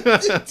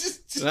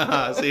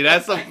Nah, see,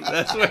 that's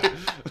where,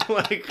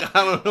 like,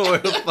 I don't know where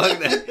the fuck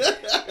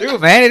that. dude,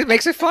 man, it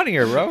makes it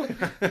funnier, bro. Do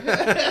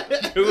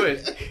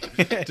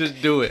it.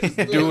 Just do it.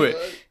 Do it.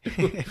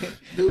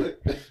 Do it.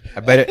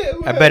 I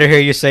better hear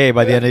you say it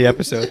by the end of the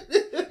episode.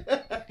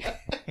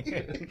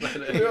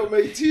 We'll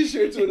make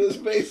t-shirts with his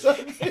face on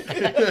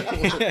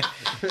it.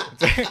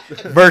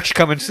 Merch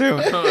coming soon.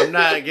 I'm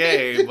not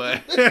gay,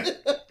 but.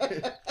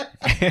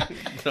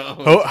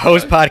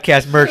 Host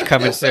podcast merch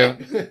coming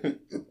soon.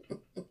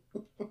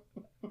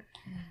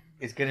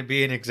 It's gonna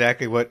be in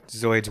exactly what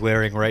Zoid's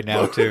wearing right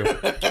now too.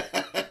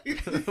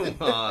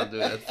 Oh,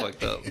 dude, that's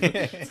fucked up.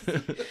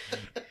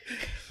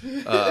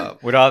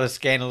 With all the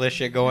scandalous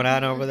shit going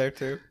on over there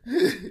too.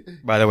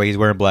 By the way, he's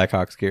wearing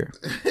Blackhawks gear.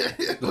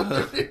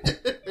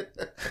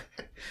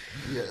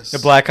 Yes. The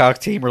Blackhawks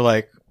team were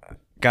like,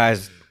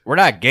 guys, we're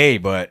not gay,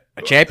 but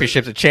a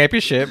championship's a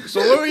championship. So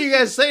what were you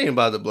guys saying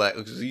about the black?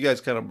 Because you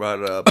guys kind of brought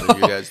it up. And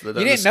you guys, You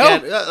didn't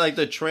know? like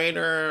the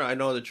trainer. I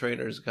know the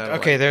trainer's kind of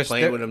Okay, like there's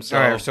playing with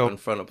himself all right, so in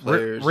front of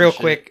players. Real and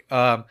shit. quick,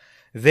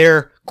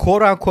 their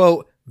quote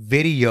unquote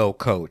video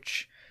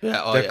coach,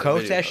 Yeah, the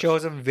coach video that coach.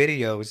 shows them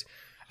videos,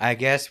 I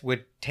guess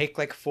would take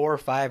like 4 or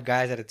 5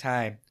 guys at a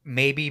time,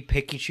 maybe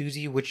picky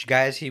choosy which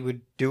guys he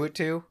would do it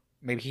to.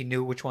 Maybe he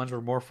knew which ones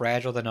were more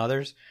fragile than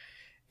others,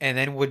 and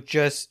then would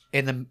just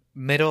in the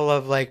middle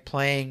of like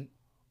playing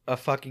a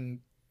fucking,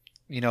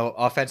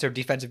 offensive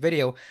defensive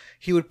video,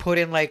 he would put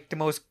in like the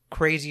most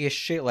craziest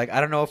shit. Like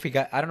I don't know if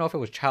it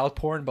was child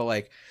porn, but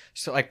like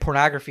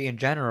pornography in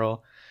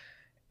general,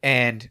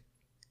 and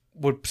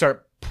would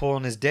start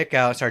pulling his dick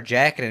out, start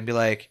jacking it, and be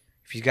like,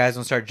 if you guys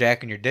don't start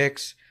jacking your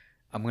dicks,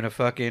 I'm gonna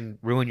fucking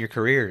ruin your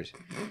careers.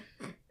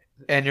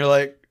 And you're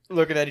like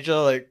looking at each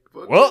other like,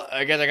 well,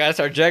 I guess I gotta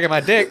start jacking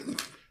my dick.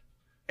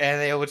 And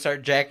they would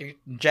start jacking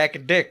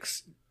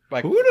dicks.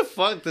 Like, Who the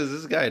fuck does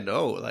this guy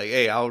know? Like,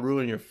 hey, I'll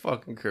ruin your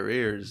fucking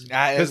careers.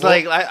 I- Because well-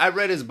 like I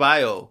read his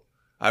bio.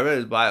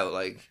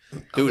 Like,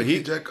 dude,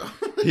 he. Jack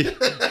off.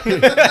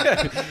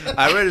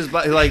 I read his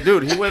bio. Like,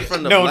 dude, he went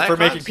from the known for Blackhawks.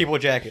 making people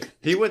jack it.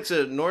 He went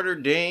to Notre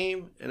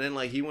Dame, and then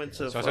like he went to.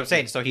 So that's what I'm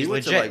saying. So he's he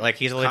went to, legit. Like,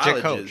 he's a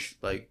legit coach.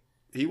 Like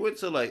he went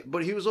to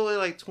but he was only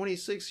like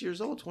 26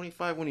 years old,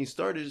 25 when he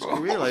started his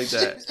career like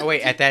that. Oh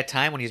wait, at that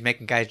time when he was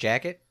making guys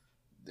jack it?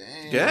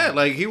 Damn. Yeah,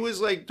 like he was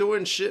like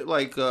doing shit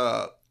like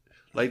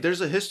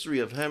there's a history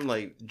of him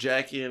like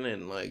jacking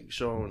and like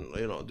showing,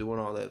 doing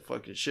all that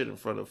fucking shit in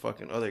front of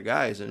fucking other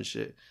guys and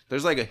shit.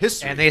 There's like a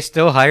history. And they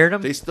still hired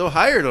him? They still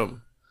hired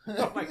him.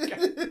 Oh my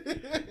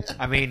god.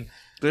 I mean,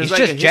 There's he's like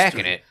just a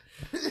jacking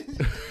history.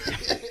 it.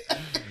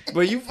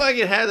 But you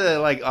fucking had the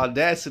like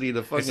audacity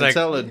to fucking like-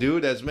 tell a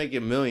dude that's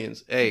making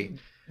millions, hey,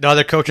 The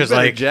other coach you is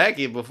better like, jack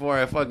it before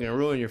I fucking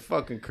ruin your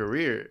fucking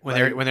career. when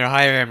Like, they're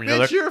hiring him,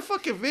 bitch, you're a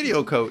fucking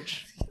video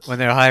coach. when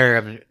they're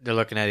hiring him, they're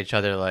looking at each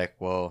other like,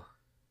 well,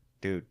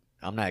 dude,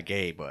 I'm not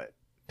gay, but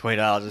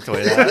 $20 is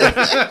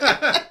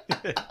 $20.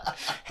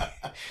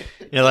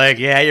 You're like,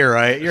 yeah, you're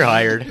right. You're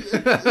hired.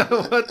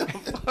 What the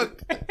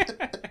fuck?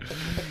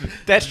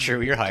 That's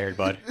true. You're hired,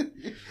 bud.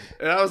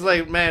 And I was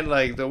like, man,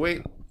 like the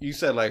way you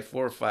said, like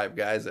 4 or 5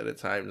 guys at a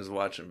time just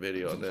watching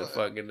video and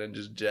then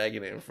just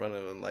jagging it in front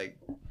of them, like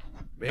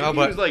maybe No, he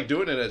but- was like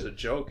doing it as a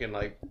joke and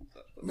like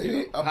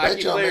Maybe I hockey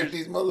bet y'all players- make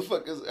these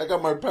motherfuckers. I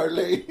got my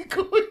parlay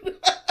going.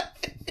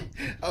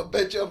 I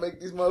bet y'all make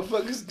these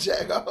motherfuckers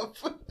jack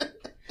off.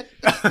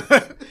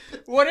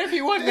 What if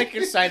he was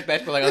making side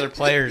bets for like other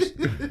players?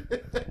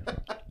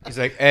 He's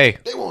like, hey.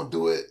 They won't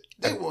do it.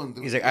 They won't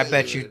do it. He's like, I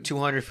bet you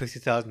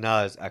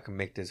 $250,000 I can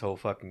make this whole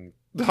fucking.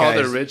 all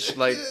the guys- rich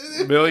like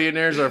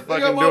millionaires are They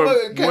fucking got doing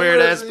motherfucking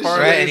weird ass cameras and parlays shit.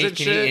 Right, and, and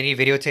shit. he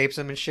videotapes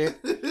them and shit,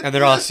 and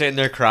they're all sitting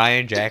there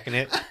crying, jacking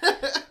it.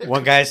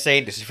 One guy's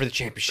saying, "This is for the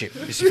championship.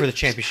 This is for the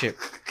championship."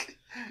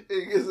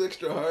 It gets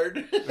extra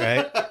hard.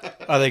 Right?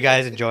 Other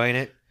guys enjoying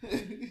it.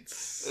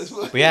 That's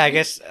funny. But yeah, I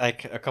guess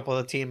like a couple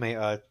of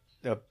the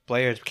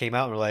players came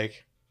out and were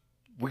like,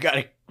 "We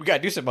gotta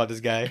do something about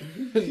this guy."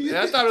 And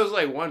I thought it was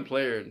like one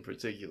player in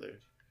particular.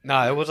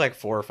 No, it was like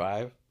 4 or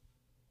 5.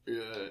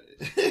 Yeah.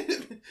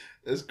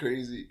 That's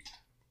crazy.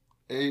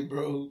 Hey,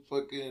 bro,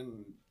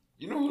 fucking.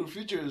 You know who the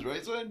future is,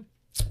 right, son?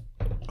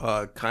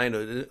 Kind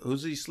of.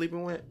 Who's he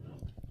sleeping with?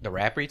 The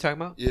rapper you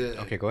talking about?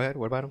 Yeah. Okay, go ahead.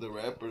 What about him? The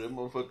rapper, that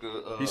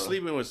motherfucker. He's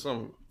sleeping with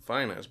some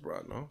fine ass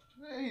broad, no?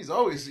 Yeah, he's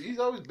always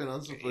been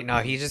on some. No,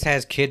 he just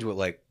has kids with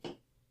like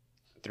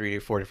 3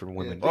 or 4 different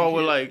women. Yeah. Oh,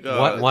 we're like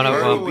One of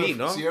Cardi them- B,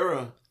 no?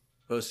 Sierra.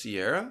 Oh,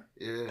 Sierra?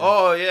 Yeah.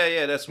 Oh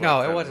yeah, that's what No, I'm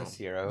it talking wasn't about.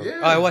 Sierra.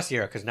 Yeah. Oh, it was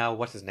Sierra because now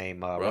what's his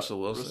name? Russell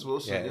Wilson. Russell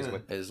Wilson. Yeah, Yeah. it's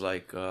with- Is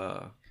like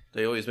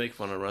they always make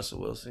fun of Russell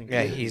Wilson.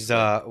 Yeah, he's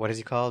what is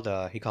he called?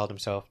 He called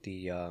himself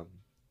the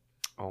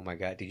oh my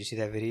god, did you see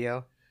that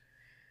video?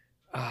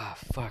 Ah,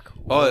 fuck.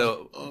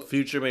 Oh,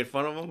 Future made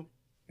fun of him.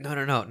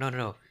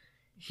 No.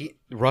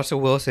 Russell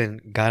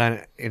Wilson got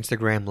on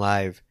Instagram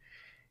Live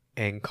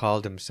and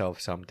called himself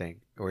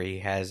something where he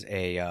has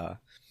a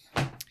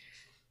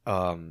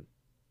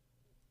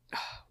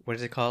what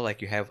is it called?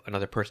 Like you have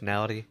another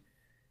personality?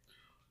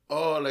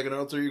 Oh, like an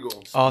alter ego.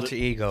 Alter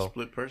ego.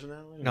 Split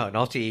personality. No, an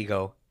alter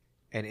ego.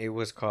 And it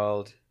was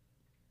called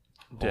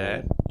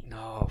Dad.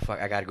 No, fuck,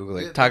 I gotta Google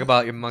it. Yeah, Talk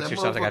about amongst that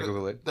yourselves, I gotta motherfucker-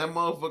 Google it. That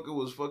motherfucker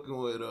was fucking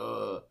with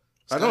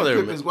I know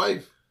they're- his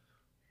wife.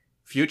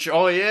 Future.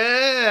 Oh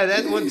yeah,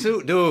 that one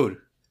too, dude.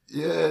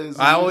 Yeah.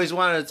 I always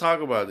wanted to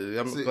talk about this.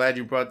 I'm See- glad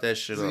you brought that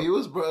shit See, up. he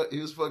was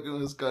fucking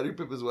with Scottie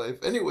Pippen's wife.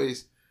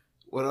 Anyways,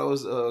 what I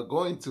was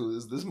going to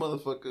is this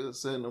motherfucker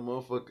sent a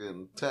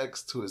motherfucking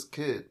text to his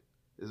kid.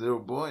 His little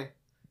boy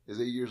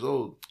is 8 years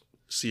old.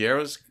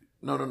 Sierra's.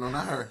 No,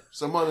 not her.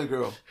 Some other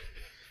girl.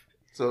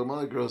 So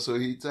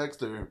he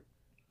texted her,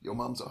 "Your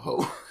mom's a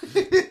hoe."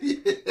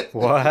 Yeah.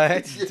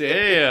 What?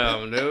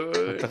 Damn, dude.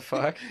 What the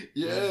fuck?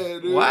 Yeah,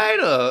 dude. Why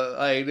the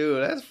like,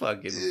 dude? That's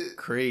fucking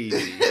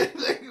crazy.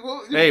 Like,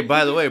 what- Hey,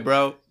 by the way,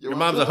 bro, your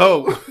mom's a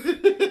hoe.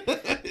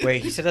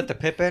 Wait, he said that to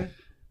Pippin?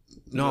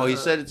 No, he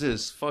said it to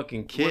his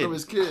fucking One kid. of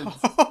his kids.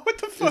 What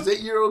the His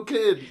 8-year-old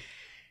kid.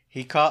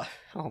 He called.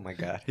 Oh my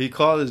god. He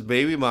called his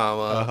baby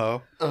mama Uh-huh.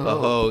 a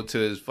hoe to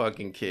his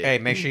fucking kid. Hey,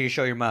 make sure you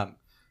show your mom.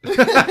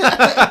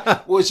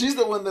 Well, she's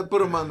the one that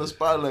put him on the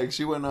spot. Like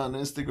she went on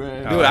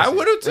Instagram, Dude, I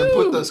would have too. and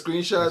put the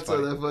screenshots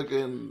of the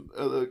fucking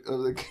of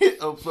the kid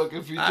of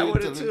fucking future. I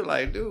would have too.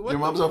 Like, dude, what your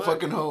mom's the on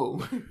fuck? fucking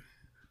home.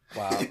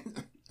 Wow.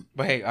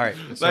 But hey, all right.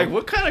 So, Like,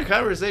 what kind of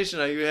conversation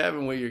are you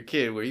having with your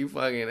kid where you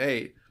fucking,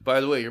 hey, by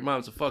the way, your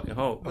mom's a fucking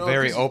hoe? a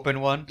very open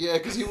one. Yeah,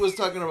 because he was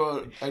talking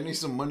about I need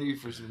some money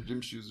for some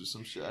gym shoes or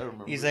some shit. I don't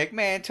remember. He's like,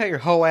 man, tell your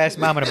hoe ass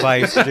mama to buy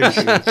you some gym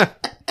shoes.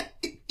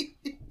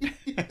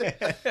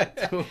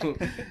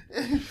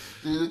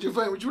 Did you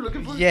find what you were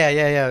looking for? Yeah.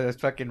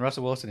 It's fucking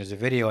Russell Wilson. There's a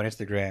video on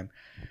Instagram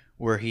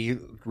where he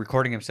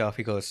recording himself.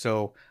 He goes,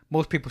 so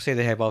most people say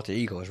they have alter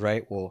egos,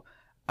 right? Well,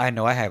 I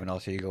know I have an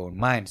alter ego, and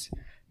mine's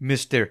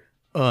Mr.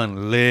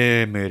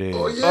 Unlimited.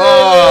 Oh yeah.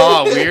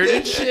 Oh, weird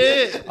and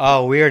shit.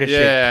 Oh, weird as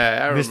shit. Yeah,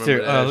 I remember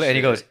Mr. that And he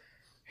shit. goes,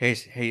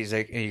 he's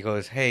like, and he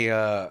goes,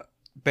 hey,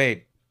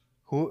 babe,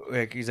 who?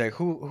 Like, he's like,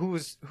 who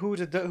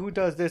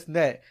does this and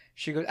that?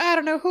 She goes, I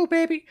don't know who,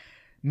 baby.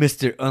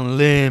 Mr.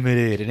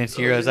 Unlimited. And then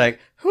Sierra's like,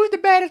 who's the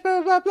baddest?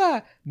 Blah blah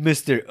blah.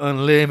 Mr.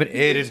 Unlimited.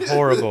 It is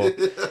horrible.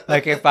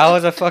 Like if I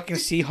was a fucking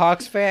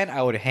Seahawks fan,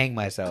 I would hang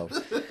myself.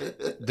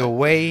 The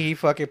way he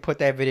fucking put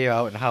that video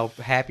out and how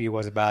happy he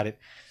was about it.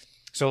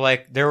 So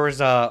like there was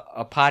a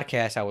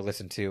podcast I would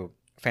listen to,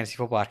 fantasy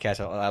football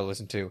podcast I would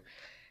listen to,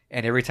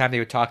 and every time they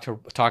would talk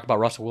about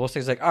Russell Wilson,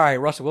 he's like, all right,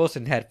 Russell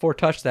Wilson had 4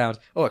 touchdowns.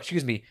 Oh,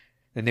 excuse me.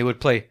 Then they would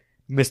play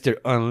Mr.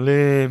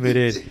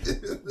 Unlimited,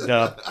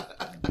 the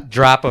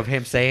drop of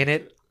him saying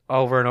it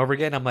over and over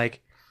again. I'm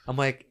like,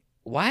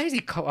 why is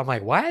he? I'm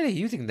like, why are they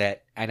using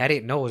that? And I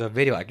didn't know it was a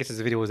video. I guess this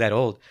video was that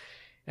old.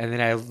 And then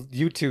I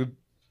YouTube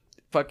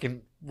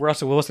fucking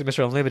Russell Wilson,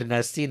 Mr. Unlimited, and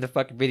I seen the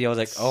fucking video. I was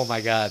like, oh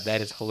my god, that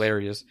is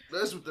hilarious.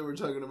 That's what they were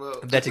talking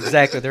about. That's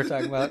exactly what they're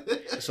talking about.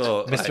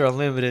 So, Mr.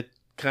 Unlimited.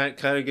 kind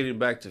of getting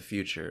back to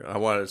Future, I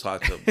wanted to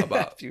talk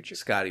about Future.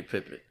 Scottie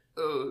Pippen.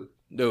 Oh,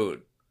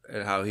 Dude,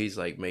 and how he's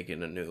like making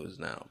the news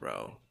now,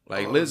 bro.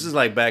 Like, this is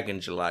like back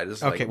in July. This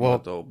is Okay, like a well,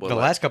 month old, but the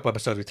like, last couple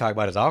episodes we talked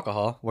about is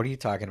alcohol. What are you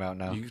talking about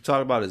now? you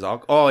talk about his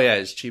alcohol. Oh, yeah,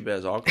 it's cheap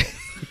as alcohol.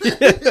 you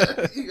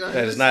got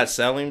That is not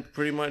selling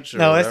pretty much. Or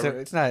No, whatever.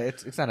 it's not.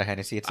 It's not a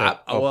Hennessy. It's I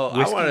a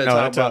whiskey. wanted to No,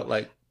 talk it's a- about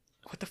like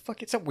what the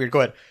fuck? It's something weird. Go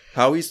ahead.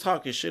 how he's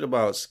talking shit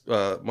about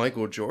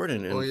Michael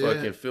Jordan and Oh, yeah.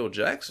 fucking Phil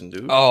Jackson,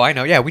 dude. Oh, I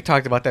know. Yeah, we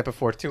talked about that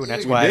before too, and Yeah,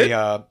 that's we why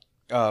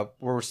did?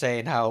 we were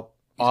saying how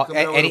He's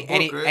coming out with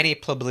a book, right? any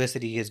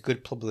publicity is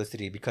good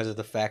publicity because of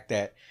the fact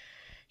that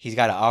he's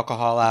got an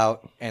alcohol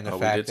out and the Oh,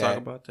 we fact did that talk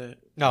about that.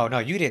 no,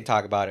 you didn't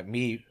talk about it.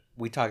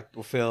 We talked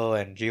with Phil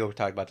and Gio.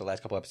 Talked about the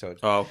last couple episodes.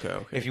 Oh, okay.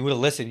 If you would have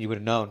listened, you would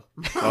have known.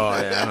 Oh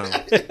yeah.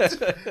 I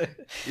know.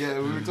 Yeah,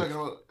 we were talking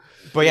about.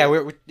 But yeah, we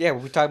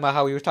were talking about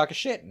how he was talking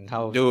shit and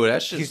how Dude,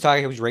 that's he was just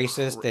talking. He was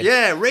racist. And,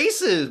 yeah,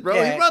 racist, bro.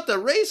 Yeah. He brought the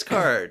race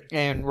card.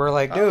 and we're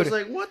like, I dude. was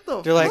like, what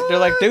the? they're like,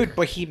 fuck? dude,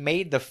 but he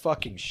made the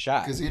fucking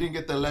shot. Because he didn't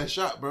get the last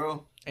shot,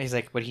 bro. And he's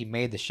like, but he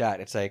made the shot.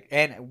 It's like,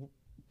 and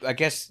I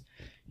guess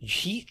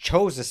he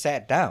chose to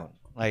sit down.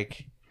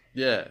 Like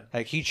Yeah.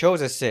 he chose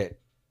to sit.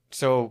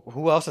 So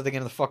who else are they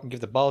gonna fucking give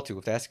the ball to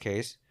if that's the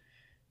case?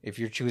 If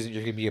you're choosing,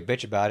 you're gonna be a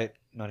bitch about it.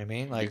 You know what I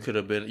mean? You Like, could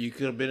have been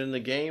in the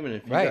game, and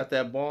if you Right. got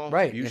that ball,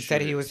 right? you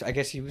Instead, shoot he it. was. I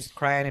guess he was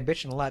crying and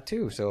bitching a lot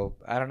too. So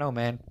I don't know,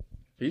 man.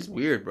 He's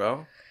weird,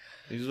 bro.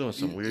 He's doing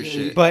some weird Yeah,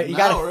 shit. But you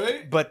Now, got.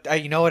 right?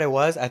 But you know what it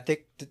was? I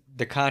think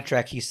the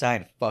contract he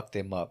signed fucked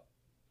him up.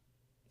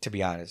 To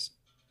be honest.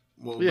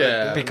 Well, Yeah.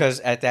 back then- Because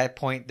at that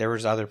point there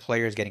was other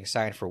players getting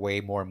signed for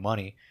way more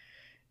money.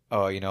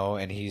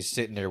 And he's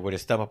sitting there with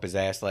his thumb up his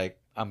ass like,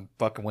 I'm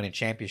fucking winning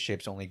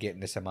championships only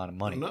getting this amount of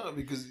money. No,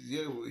 because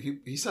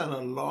he signed a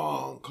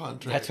long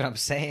contract. That's what I'm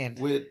saying.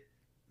 With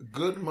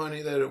good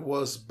money that it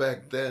was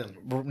back then.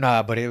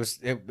 Nah, but it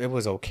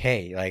was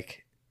okay.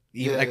 Like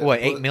even Yeah, like what,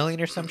 8 but- million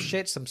or some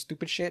shit, some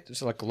stupid shit.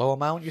 So like a low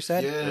amount you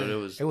said? Yeah.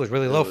 Dude, It was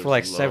really low for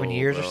like 7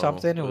 years or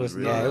something. It was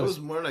really yeah, No, it it was was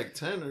more like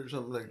 10 or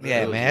something like that.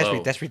 yeah, it was man,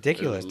 low. that's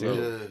ridiculous, It was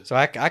dude. Yeah. So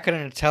I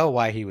couldn't tell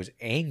why he was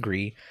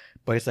angry,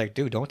 but it's like,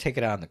 dude, don't take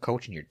it out on the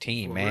coach and your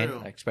team, For man. real.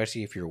 Like,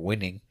 especially if you're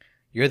winning.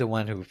 You're the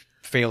one who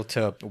failed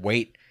to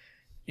wait,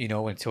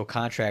 until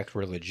contracts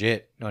were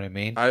legit. You know what I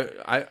mean?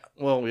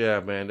 Well, yeah,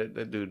 man,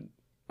 that dude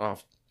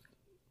off.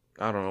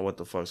 I don't know what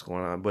the fuck's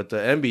going on, but the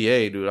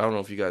NBA, dude. I don't know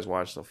if you guys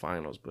watched the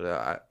finals,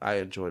 but I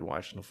enjoyed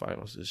watching the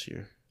finals this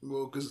year.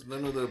 Well, because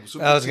none of the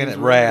super I was teams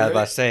gonna were, right. I was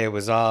about to say it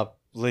was all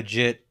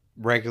legit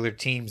regular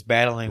teams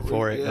battling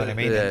for it. You know what I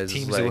mean? Yeah, And it's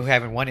teams like- who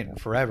haven't won it in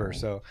forever.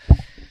 So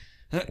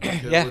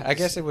yeah, I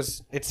guess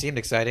it seemed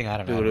exciting. I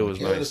don't know. Dude, I it don't was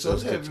care. Yeah, the nice. Suns It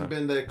was a good haven't time.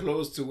 been that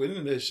close to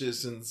winning that shit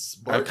since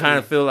I Barkley. kind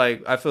of feel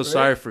Right?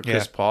 sorry for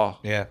Chris Yeah. Paul.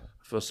 Yeah.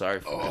 I feel sorry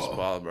for Chris Oh.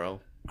 Paul, bro.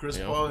 Chris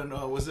you know? Paul and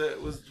was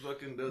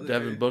fucking the other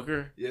Devin guy?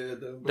 Booker. Yeah, Devin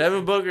Booker.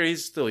 Devin Booker,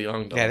 he's still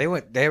young though. Yeah, they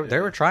went. They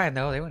were trying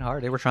though. They went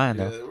hard. They were trying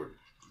Yeah, though. they were.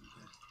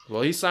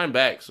 Well, he signed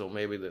back, so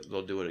maybe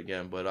they'll do it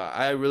again. But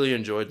I really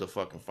enjoyed the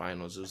fucking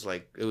finals.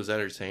 It was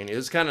entertaining. It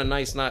was kind of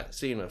nice not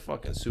seeing a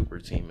fucking super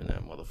team in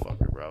that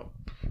motherfucker, bro.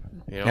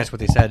 You know? That's what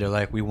they said. They're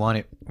like, we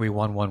won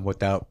one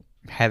without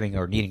having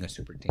or needing a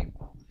super team.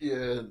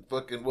 Yeah,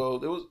 fucking. Well,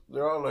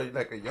 they're all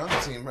like a young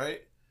team,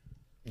 right?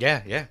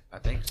 Yeah, I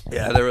think.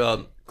 Yeah, they're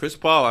Chris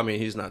Paul. I mean,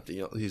 he's not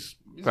he's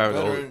He's probably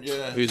a old. veteran,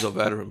 yeah. He's a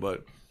veteran,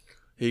 but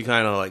he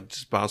kind of like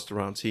just bounced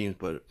around teams,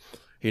 but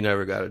he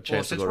never got a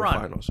chance to go to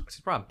finals.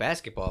 Since we're on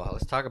basketball,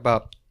 let's talk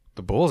about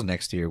the Bulls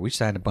next year. We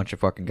signed a bunch of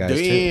fucking guys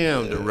too.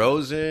 Damn,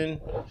 DeRozan,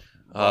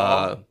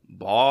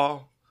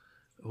 Ball.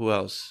 Who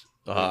else?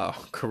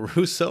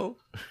 Caruso.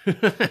 I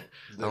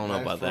don't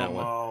know about that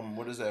one.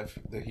 What is that?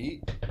 The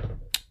Heat?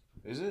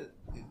 Is it?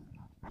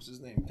 What's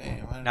his name?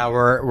 Damn. I don't Now, know.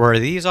 were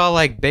these all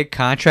like big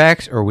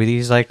contracts, or were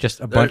these like just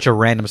a bunch of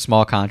random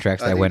small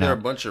contracts I that think went they're out?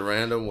 a bunch of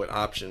random with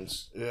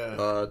options.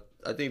 Yeah.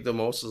 I think the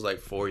most is like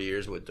 4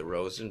 years with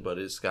DeRozan, but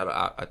it's got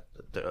a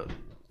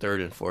third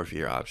and fourth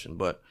year option.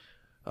 But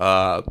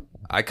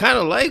I kind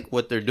of like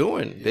what they're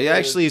doing. They Yeah.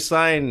 actually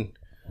signed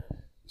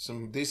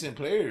Some decent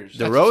players.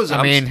 DeRozan.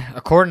 I mean,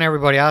 according to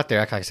everybody out there,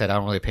 like I said, I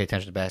don't really pay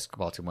attention to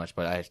basketball too much,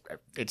 but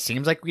it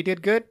seems like we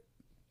did good.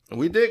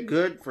 we did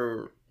good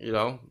for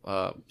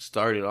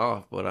starting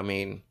off, but I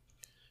mean,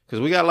 because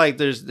we got like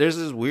there's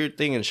this weird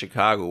thing in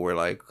Chicago where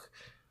like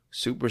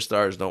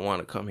superstars don't want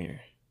to come here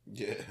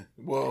Yeah.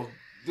 Well,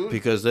 dude.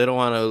 because they don't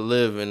want to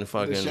live in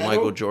fucking shadow?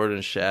 Michael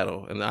Jordan's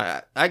shadow, and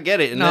I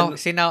get it. And No, then,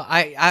 see now,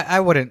 I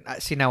wouldn't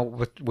see now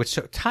with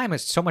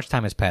so much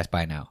time has passed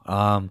by now.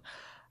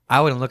 I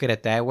wouldn't look at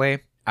it that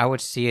way. I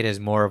would see it as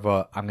more of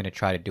a I'm going to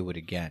try to do it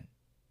again.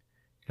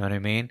 You know what I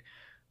mean?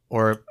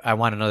 Or I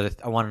want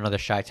another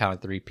Chi-Town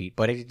three-peat.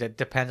 But it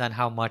depends on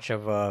how much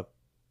of a,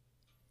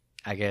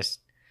 I guess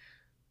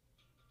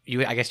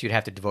you'd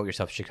have to devote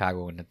yourself to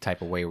Chicago in the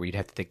type of way where you'd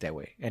have to think that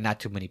way, and not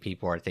too many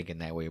people are thinking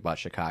that way about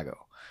Chicago.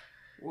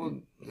 Well,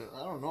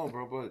 I don't know,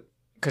 bro, but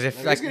Because if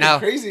it's like getting now,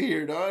 crazy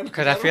here, dog.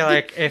 because I feel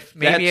like if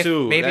That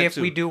too. if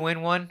we do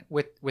win one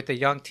with a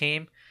young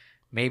team,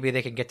 maybe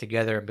they can get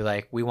together and be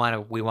like, we want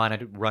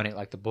to run it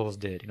like the Bulls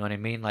did. You know what I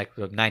mean? Like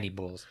the '90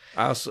 Bulls.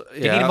 I also,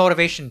 They need a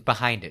motivation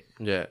behind it.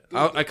 Yeah,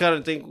 I kind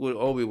of think what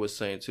Obi was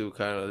saying too.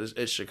 Kind of,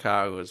 it's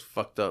Chicago is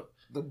fucked up.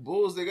 the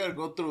Bulls, they gotta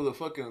go through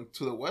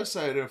to the west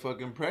side and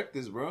fucking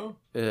practice, bro.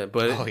 Yeah,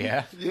 but Oh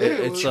yeah. Yeah,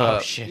 it's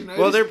oh shit.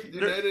 United, well, they're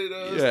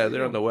United,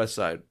 they're on the west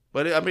side,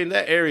 but I mean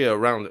that area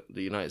around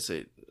the United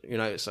Center They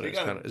is gotta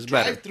kind of it's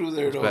drive better. through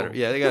there, It's though. better.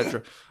 Yeah, they got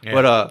to. Yeah,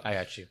 But I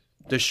got you.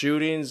 the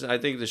shootings, I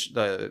think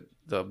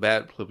the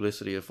bad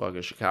publicity of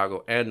fucking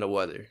Chicago and the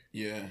weather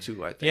Yeah.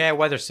 too. I think. Yeah,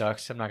 weather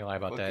sucks. I'm not gonna lie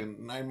about that.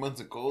 Fucking 9 months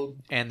of cold.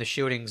 And the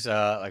shootings,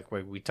 like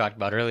we talked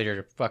about earlier,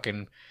 the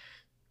fucking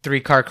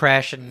 3-car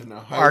crash and And the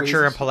highways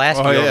Archer and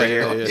Pulaski Oh, yeah, over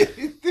yeah,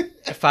 here yeah.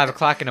 at 5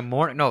 o'clock in the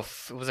morning. No,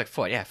 it was like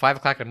 4. Yeah, 5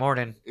 o'clock in the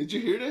morning. Did you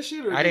hear that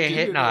shit? Or I did didn't you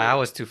hit. hear No,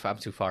 that? I'm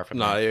too far from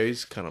No, that. yeah,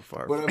 he's kind of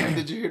far. But I mean,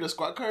 did you hear the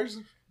squad cars?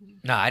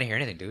 No, I didn't hear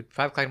anything, dude.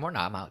 5 o'clock in the morning.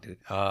 No, I'm out,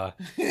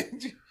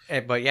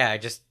 dude. But yeah,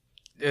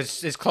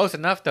 it's close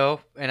enough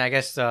though. And I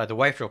guess the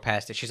wife drove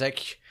past it. She's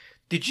like,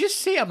 "Did you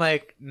see?" I'm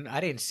like, "I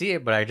didn't see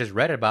it, but I just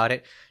read about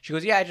it." She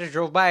goes, "Yeah, I just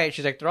drove by it."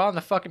 She's like, "They're all in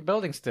the fucking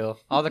building still.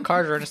 All the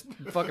cars are in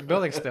the fucking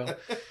building still."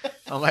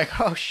 I'm like,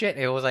 "Oh shit!"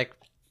 It was like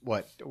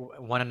what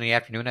 1 in the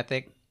afternoon, I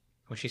think,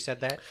 when she said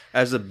that.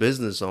 As a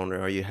business owner,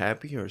 are you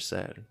happy or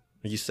sad?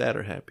 Are you sad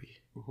or happy?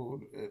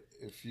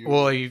 If you,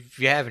 Well, if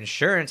you have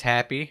insurance,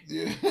 happy.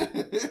 yeah.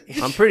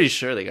 I'm pretty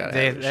sure they got.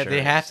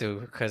 They have to,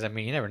 because I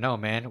mean, you never know,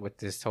 man. With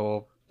this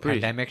whole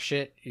pandemic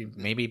shit,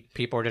 maybe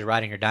people are just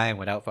riding or dying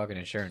without fucking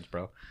insurance,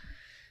 bro.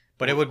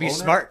 But it would be Owner?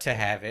 smart to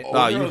have it. No,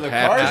 Owner you of the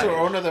have cars to. or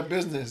owner of the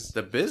business?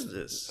 the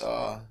business.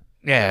 Yeah,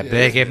 yeah,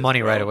 they it's get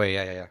money bro. right away.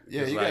 Yeah.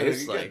 Yeah, It's you like, got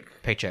it's like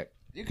Paycheck.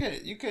 you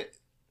can't.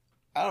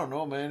 I don't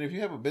know, man. If you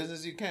have a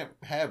business, you can't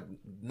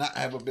not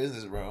have a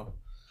business, bro.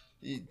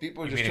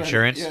 People You just mean trying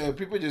insurance? Yeah,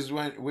 people just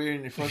went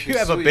wearing your fucking. If you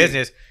have a suite.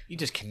 business, you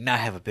just cannot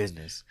have a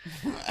business.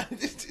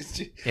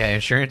 Yeah,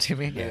 insurance, you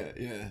mean?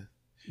 yeah.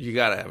 you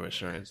gotta have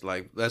insurance.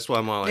 Like that's why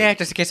I'm all like, Yeah,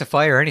 just in case of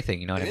fire or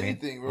anything, you know what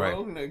Anything, I mean?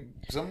 bro. Like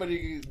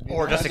somebody.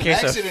 Or just in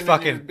has case an a accident in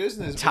fucking your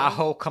business, bro.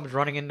 Tahoe comes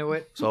running into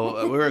it.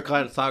 So we were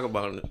kind of talking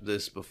about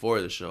this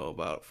before the show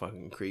about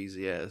fucking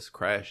crazy ass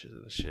crashes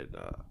and shit.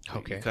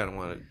 Okay. You kind of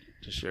wanted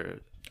to share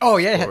it. Oh,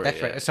 yeah, Story, that's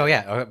yeah. right. So,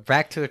 yeah,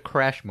 back to the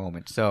crash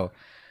moment. So,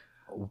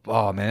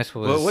 oh, man, this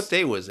was... Well, what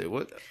day was it?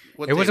 What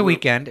It was day? a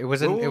weekend. It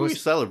was... What it were was we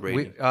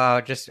celebrating?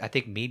 just, I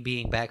think, me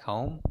being back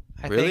home,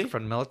 I Really? think,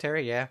 from the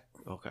military, yeah.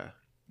 Okay.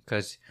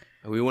 Because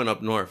We went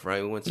up north,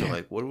 right? We went to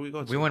like, what did we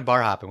go to? we went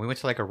bar hopping. We went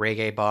to, like, a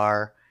reggae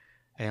bar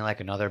and then,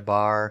 like, another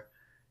bar.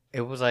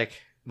 It was, like,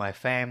 my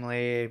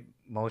family,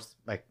 most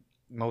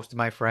of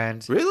my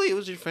friends. Really? It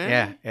was your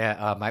family?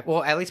 Yeah.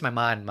 At least my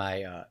mom and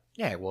my...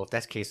 yeah, well, if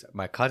that's the case,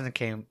 my cousin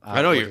came...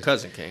 I know with your his-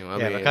 cousin came. I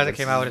mean, my cousin that's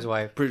came out with his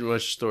wife. Pretty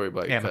much a story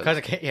about Yeah, your my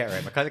cousin came. Yeah,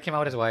 right. My cousin came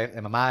out with his wife,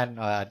 and my mom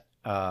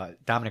and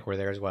Dominic were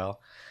there as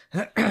well.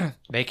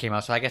 They came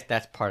out, so I guess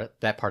that's part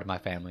of my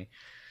family.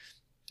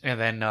 And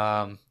then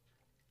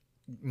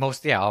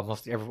almost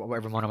every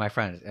one of my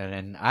friends, and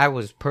then I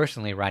was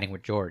personally riding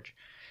with George,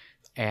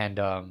 and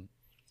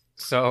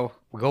so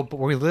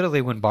we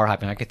literally went bar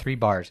hopping, like at 3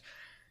 bars,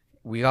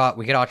 we get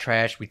all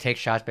trashed. We take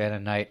shots by the end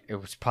of the night. It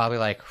was probably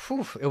like,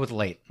 it was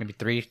late, maybe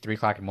 3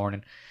 o'clock in the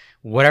morning.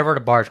 Whatever the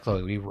bars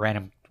closed, we ran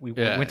them. We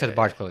went to the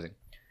bars closing.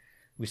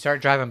 We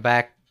started driving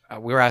back.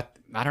 We were at,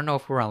 I don't know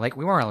if we were on Lake.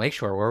 We weren't on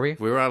Lakeshore, were we?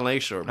 We were on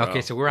Lakeshore, bro.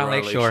 Okay, so we were on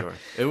Lakeshore.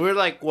 And we were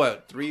like,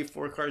 what, 3 or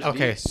 4 cars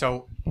Okay, deep?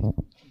 so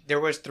there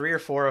was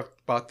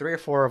about three or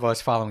four of us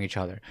following each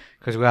other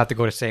because we have to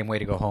go the same way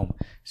to go home.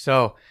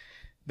 So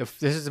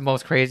this is the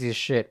most craziest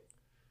shit.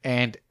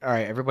 And all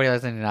right, everybody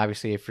listening,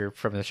 obviously, if you're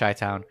from the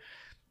Chi-Town,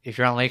 if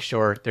you're on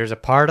Lakeshore, there's a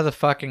part of the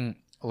fucking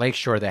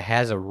Lakeshore that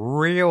has a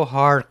real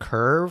hard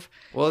curve.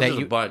 Well, there's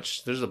a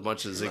bunch. There's a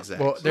bunch of zigzags.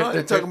 Well,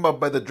 they're talking about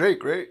by the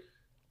Drake, right?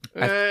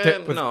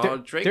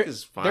 Drake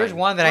is fine. There's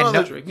one that I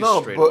know. Drake is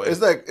No, straight but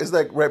away. it's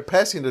like right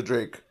passing the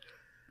Drake.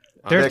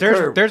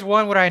 There's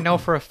one where I know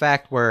for a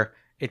fact where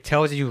it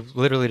tells you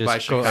literally to By go,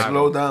 Chicago.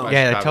 Slow down. By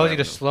yeah, it Chicago tells you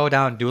to Avenue. slow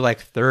down, do like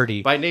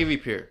 30. By Navy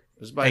Pier.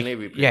 It's by Like,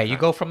 Navy Pier. yeah, you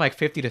go from like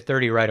 50 to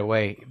 30 right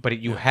away, but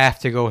you have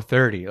to go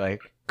 30, like,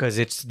 because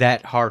it's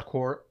that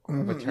hardcore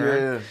of a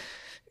turn. Yeah.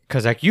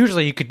 Because like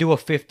usually you could do a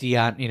 50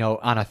 on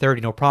a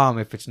 30, no problem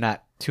if it's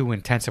not too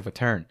intense of a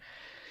turn.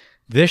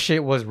 This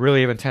shit was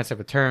really intense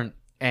of a turn,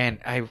 and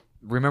I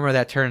remember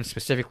that turn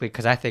specifically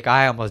because I think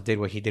I almost did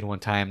what he did one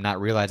time, not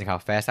realizing how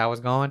fast I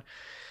was going.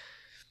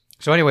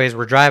 So, anyways,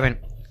 we're driving,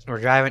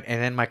 and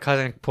then my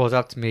cousin pulls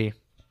up to me,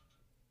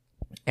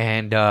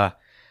 and I'm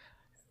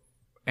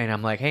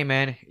like, "Hey,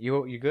 man,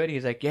 you good?"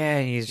 He's like, "Yeah."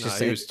 And he's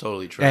just he was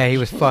totally trash. yeah, he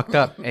was fucked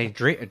up, and he's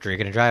drinking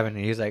and driving,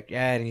 and he's like,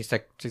 "Yeah," and he's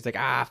like,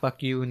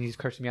 fuck you," and he's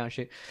cursing me out and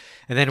shit.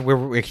 And then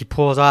he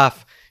pulls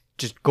off,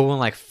 just going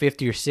like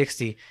 50 or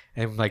 60,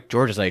 and like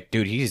George is like,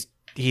 "Dude, he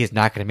is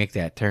not gonna make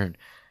that turn."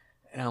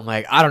 And I'm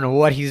like, I don't know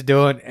what he's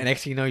doing, and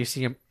next thing you know, you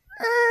see him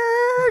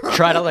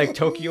try to like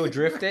Tokyo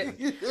drift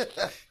it,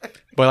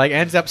 but like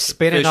ends up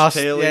spinning all.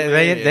 Yeah,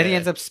 then he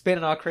ends up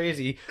spinning all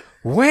crazy.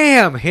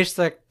 Wham! Hits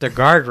like the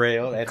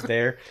guardrail that's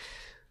there.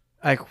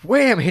 Like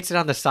wham! Hits it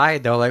on the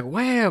side though. Like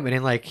wham! And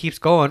then like keeps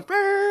going.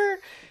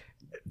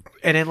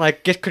 And then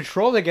like gets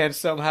control again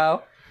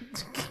somehow.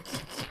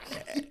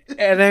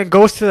 And then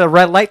goes to the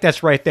red light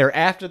that's right there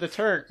after the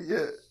turn.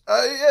 Yeah.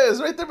 Yeah, it's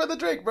right there by the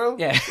Drake, bro.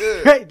 Yeah.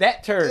 Right,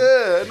 that turn.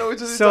 Yeah, I know what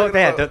you're So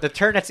talking about. the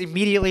turn that's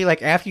immediately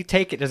like after you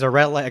take it, there's a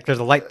red light. Like, there's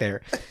a light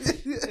there.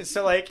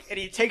 So like, and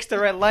he takes the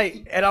red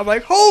light, and I'm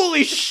like,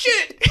 holy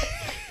shit!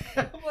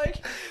 I'm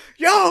like,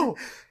 yo,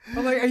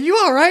 are you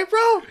all right,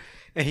 bro?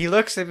 And he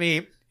looks at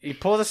me. He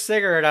pulls a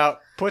cigarette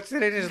out, puts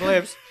it in his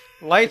lips,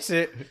 lights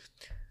it.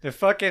 The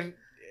fucking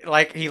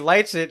like he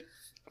lights it.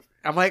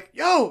 I'm like,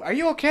 yo, are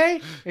you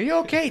okay? Are you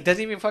okay?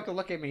 Doesn't even fucking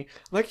look at me. I'm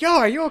like, yo,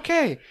 are you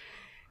okay?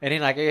 And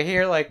then, like, I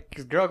hear, like,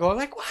 his girl going,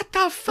 like, what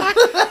the fuck?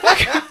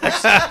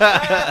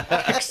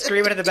 Like,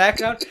 screaming in the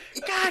background.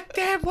 God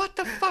damn, what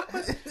the fuck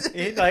was...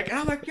 And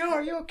I'm like, yo,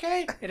 are you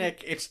okay? And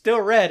it's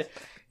still red.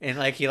 And,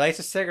 like, he lights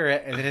a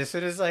cigarette. And then as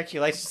soon as, like, he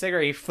lights a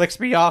cigarette, he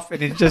flicks me off.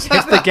 And it just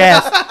hits the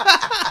gas.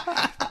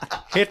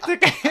 Hits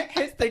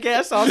the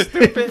gas all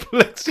stupid.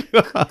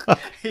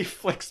 He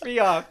flicks me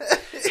off.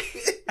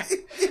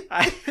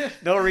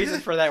 No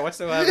reason for that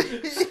whatsoever.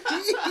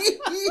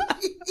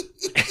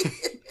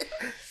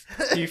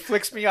 He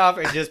flicks me off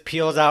and just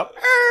peels out.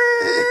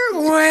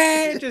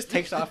 And just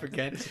takes off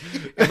again.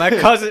 And my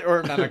cousin,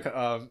 or not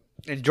my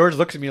and George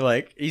looks at me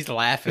like he's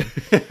laughing.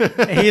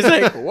 And he's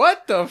like,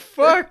 "What the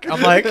fuck?"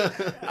 I'm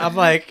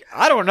like,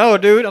 I don't know,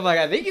 dude. I'm like,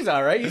 I think he's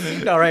all right. He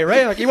seemed all right,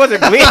 right? Like he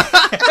wasn't bleeding.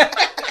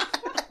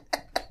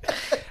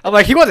 I'm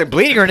like, he wasn't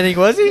bleeding or anything,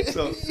 was he?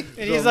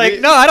 And he's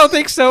like, no, I don't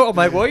think so. I'm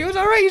like, well, he was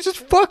all right. He's just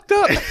fucked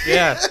up.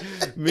 Yeah.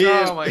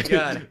 Oh my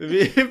God.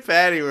 Me and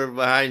Patty were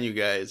behind you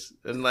guys.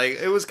 And, like,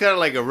 it was kind of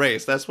like a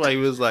race. That's why he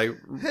was, like,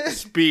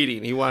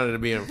 speeding. He wanted to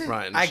be in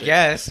front. And I shit.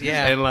 guess,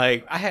 yeah. And,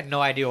 like, I had no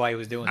idea why he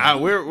was doing that.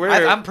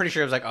 I'm pretty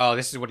sure it was like, oh,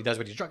 this is what he does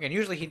when he's drunk. And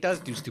usually he does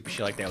do stupid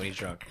shit like that when he's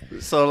drunk.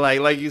 So,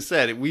 like you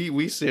said,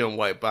 we see him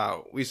wipe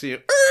out. We see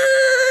him.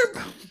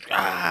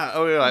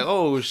 We're like,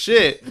 oh,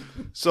 shit.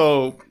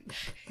 So...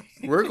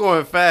 we're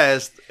going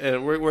fast,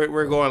 and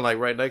we're going like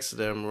right next to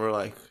them. And we're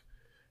like,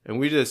 and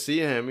we just see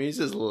him. He's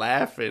just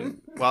laughing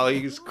while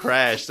he's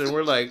crashed, and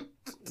we're like,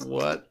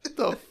 "What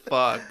the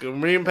fuck?" And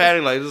me and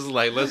Patty like, "This is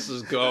like, let's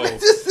just go.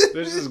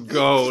 Let's just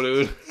go,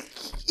 dude."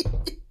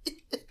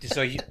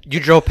 So you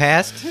drove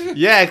past?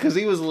 Yeah, because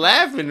he was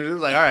laughing. It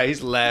was like, all right,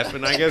 he's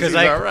laughing. I guess he's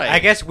like, all right. I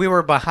guess we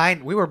were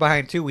behind. We were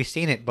behind too. We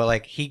seen it, but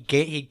like he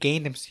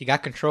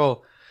got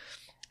control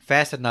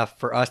fast enough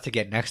for us to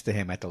get next to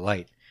him at the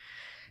light.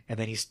 And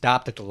then he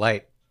stopped at the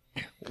light.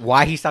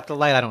 Why he stopped at the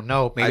light, I don't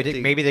know.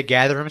 Maybe to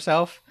gather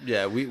himself.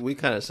 Yeah, we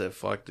kind of said,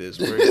 "Fuck this,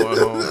 we're going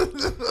home."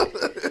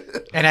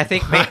 And I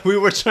think we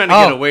were trying to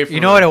get away from.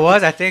 You know what it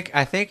was? I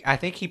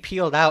think he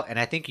peeled out, and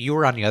I think you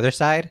were on the other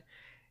side.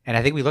 And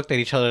I think we looked at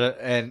each other,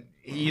 and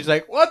he's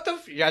like, "What the?"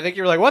 I think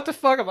you were like, "What the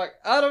fuck?" I'm like,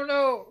 "I don't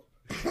know."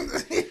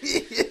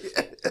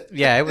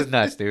 Yeah, it was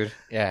nuts, dude.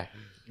 Yeah,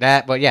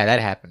 that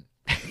happened.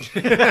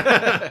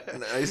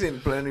 I seen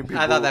plenty of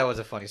people. I thought that was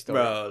a funny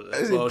story. Bro,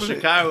 well,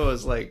 Chicago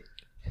is like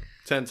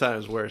 10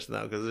 times worse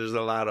now because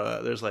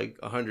there's like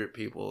 100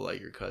 people like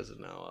your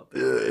cousin now out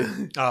there.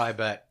 Yeah. Oh, I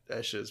bet.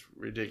 That shit's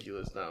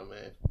ridiculous now,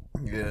 man.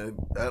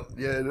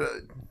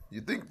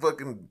 You think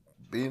fucking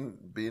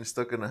being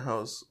stuck in a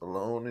house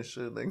alone and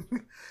shit, like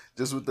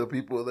just with the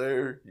people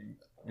there,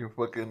 you're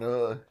fucking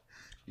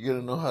you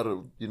gotta know how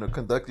to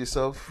conduct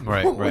yourself.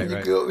 Right,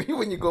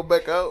 when you go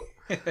back out.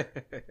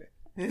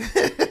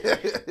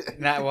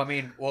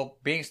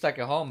 Being stuck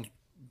at home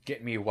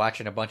getting me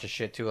watching a bunch of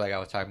shit too. Like I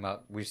was talking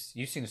about,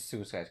 you've seen the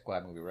Suicide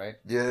Squad movie, right?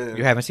 Yeah.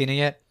 You haven't seen it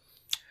yet?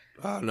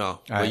 No.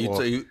 Right,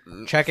 You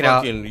check it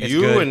out. It's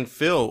you good. and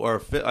Phil,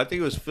 I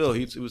think it was Phil.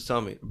 He was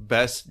telling me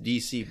best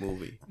DC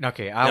movie.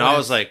 Okay, I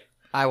was like,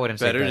 I wouldn't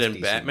say better best than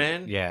DC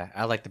Batman. movie. Yeah,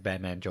 I like the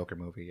Batman Joker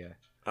movie. Yeah,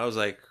 I was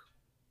like,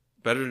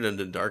 better than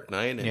the Dark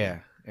Knight. And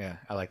yeah,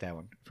 I like that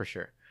one for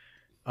sure.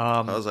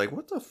 I was like,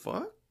 what the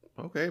fuck?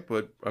 Okay,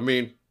 but I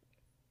mean,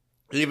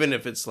 even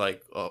if it's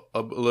like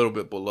a little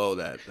bit below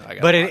that,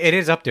 but it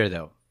is up there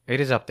though. It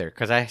is up there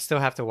because I still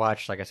have to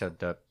watch, like I said,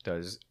 the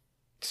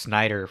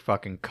Snyder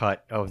fucking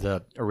cut of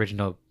the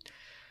original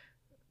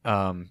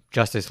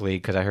Justice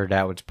League because I heard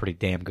that was pretty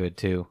damn good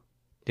too.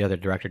 The other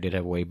director did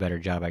a way better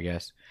job, I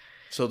guess.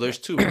 So there's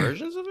two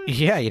versions of it.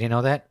 Yeah, you didn't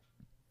know that?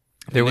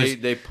 There was.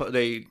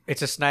 They.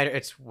 It's a Snyder.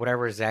 It's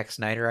whatever Zack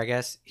Snyder, I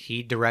guess.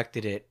 He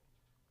directed it.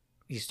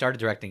 He started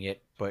directing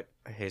it, but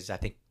his, I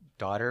think,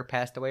 daughter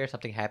passed away or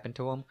something happened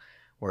to him,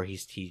 where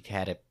he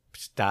had to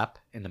stop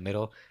in the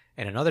middle,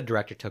 and another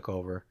director took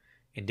over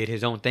and did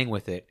his own thing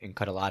with it and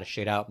cut a lot of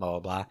shit out, blah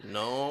blah blah.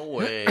 No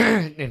way.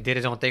 And did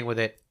his own thing with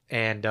it,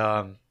 and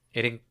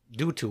it didn't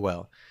do too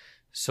well.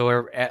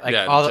 So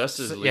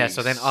Justice League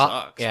so then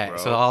sucks, bro.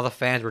 so all the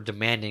fans were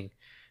demanding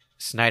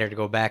Snyder to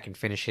go back and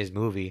finish his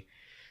movie,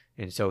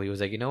 and so he was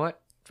like, you know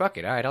what, fuck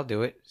it, all right, I'll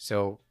do it.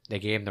 So they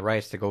gave him the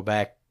rights to go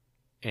back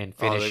and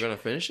finish. Oh, they're gonna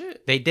finish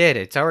it? They did.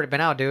 It's already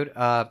been out, dude.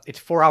 It's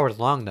 4 hours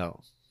long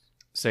though,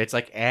 so it's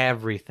like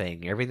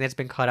everything that's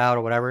been cut out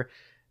or whatever.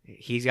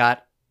 He's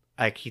got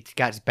his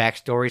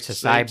backstories to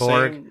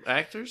Cyborg. Same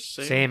actors?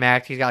 Same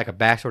act. He's got like a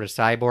backstory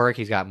to Cyborg.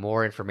 He's got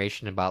more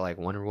information about like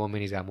Wonder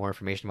Woman. He's got more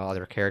information about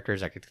other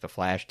characters, like the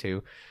Flash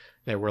too.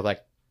 That were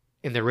like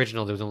in the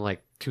original, there was only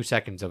like 2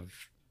 seconds of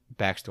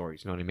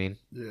backstories. You know what I mean?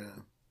 Yeah.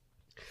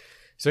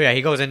 So yeah,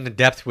 he goes into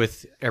depth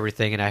with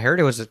everything, and I heard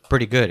it was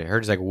pretty good. I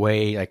heard it's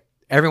like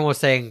everyone was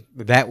saying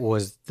that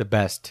was the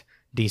best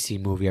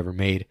DC movie ever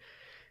made,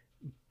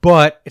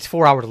 but it's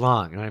 4 hours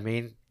long. You know what I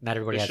mean? Not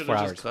everybody has 4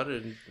 hours. Just cut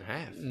it in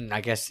half. I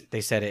guess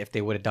they said if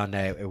they would have done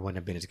that, it wouldn't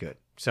have been as good.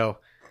 So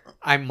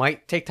I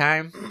might take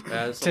time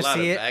to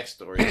see it.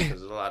 Backstory because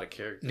there's a lot of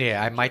characters.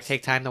 Yeah, I might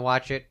take time to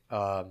watch it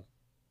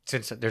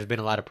since there's been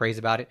a lot of praise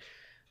about it.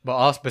 But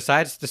also,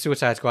 besides the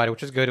Suicide Squad,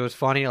 which was good, it was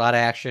funny, a lot of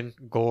action,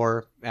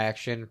 gore,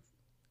 action,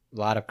 a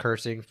lot of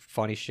cursing,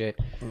 funny shit.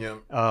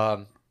 Yeah.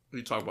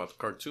 We talk about the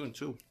cartoon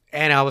too.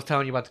 And I was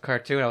telling you about the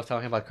cartoon. I was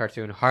telling him about the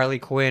cartoon. Harley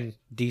Quinn,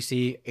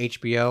 DC,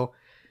 HBO.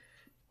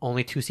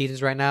 Only 2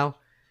 seasons right now.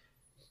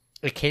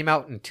 It came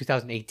out in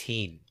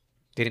 2018.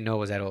 Didn't know it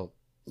was that old.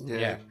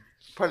 Yeah.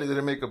 Probably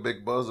didn't make a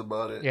big buzz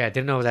about it. Yeah,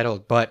 didn't know it was that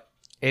old. But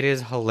it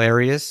is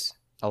hilarious.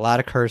 A lot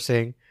of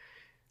cursing.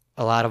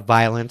 A lot of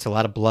violence. A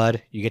lot of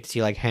blood. You get to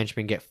see like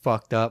henchmen get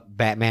fucked up.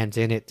 Batman's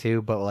in it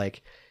too. But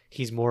like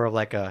he's more of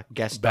like a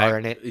guest star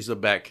in it. He's a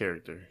back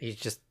character. He's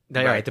just...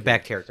 Right, the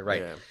back character,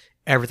 right. Yeah.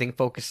 Everything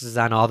focuses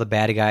on all the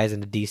bad guys in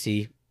the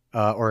DC...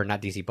 or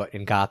not DC, but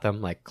in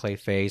Gotham. Like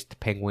Clayface, the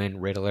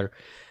Penguin, Riddler...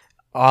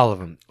 All of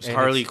them. Was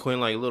Harley Quinn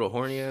like a little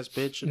horny ass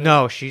bitch?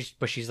 No, she's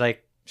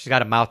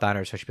got a mouth on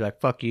her, so she'd be like,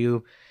 "Fuck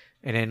you,"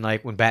 and then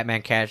like when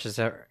Batman catches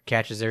her,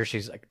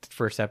 she's like the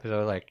first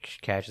episode, like she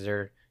catches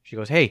her, she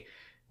goes, "Hey,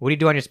 what do you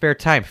do on your spare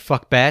time?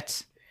 Fuck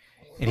bats?"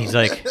 And he's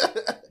like,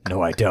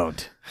 "No, I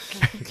don't."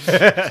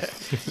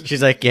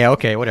 She's like, "Yeah,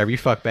 okay, whatever. You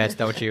fuck bats,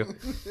 don't you?"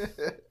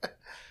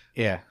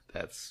 Yeah,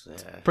 that's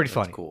pretty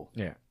funny. Cool.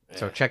 Yeah.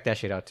 So check that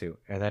shit out too,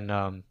 and then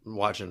I'm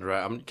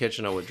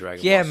catching up with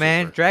Dragon. Yeah, Ball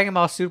man, Super. Dragon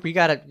Ball Super. You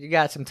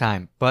got some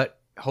time, but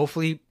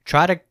hopefully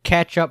try to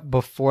catch up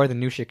before the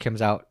new shit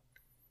comes out.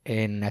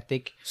 And I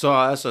think so.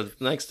 That's the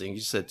next thing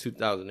you said.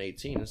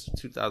 2018. It's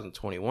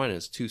 2021.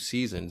 It's 2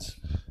 seasons,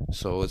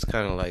 so it's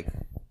kind of like,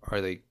 are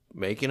they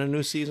making a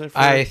new season for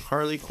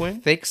Harley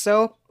Quinn? Think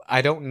so.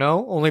 I don't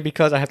know, only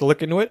because I have to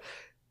look into it.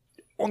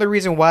 Only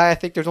reason why I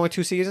think there's only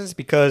 2 seasons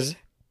because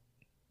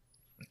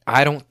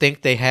I don't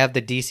think they have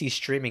the DC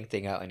streaming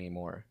thing out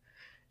anymore.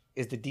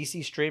 Is the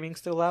DC streaming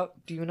still out?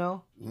 Do you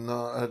know?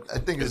 No, I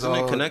think it's Isn't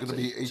all it connected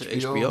going to be to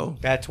HBO.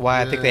 HBO? That's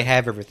why I think they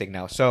have everything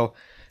now. So,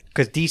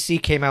 because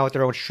DC came out with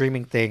their own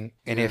streaming thing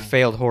and it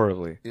failed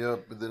horribly.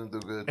 Yep, it didn't do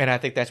good. And I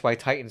think that's why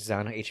Titans is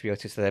on HBO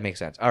too, so that makes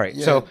sense. All right,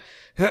 Yeah. so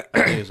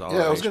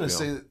I was going to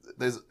say,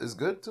 it's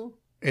good too.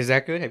 Is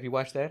that good? Have you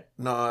watched that?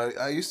 No,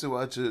 I used to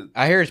watch it.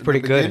 I hear it's pretty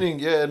good.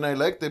 Yeah, and I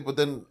liked it, but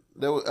then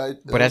that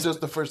was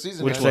just the first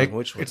season. Which I- one?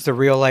 Which one? It's the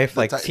real life,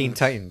 The like Titans. Teen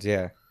Titans,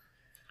 yeah.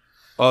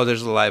 Oh,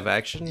 there's a live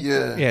action.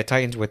 Yeah, Yeah,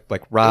 Titans with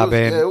like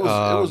Robin, It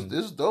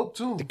was dope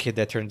too. the kid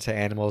that turned into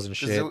animals and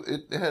 'Cause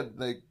shit. it had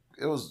like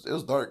it was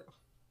dark.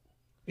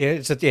 Yeah,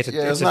 it's a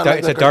not like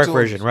it's the a dark cartoons.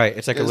 version, right?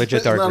 It's like a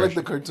legit dark It's not version.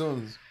 like the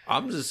cartoons.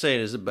 I'm just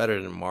saying, is it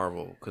better than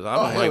Marvel? Because I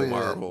Oh, don't hell like yeah.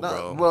 Marvel,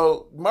 bro.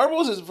 Well,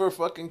 Marvel's is for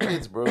fucking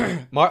kids, bro.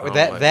 don't that like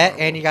that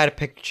Marvel. and you got to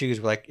pick and choose.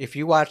 Like if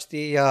you watch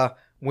the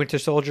Winter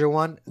Soldier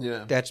one,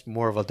 Yeah, that's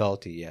more of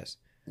adulty. Yes.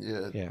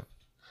 yeah. Yeah.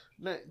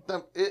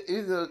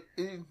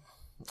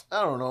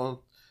 I don't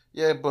know.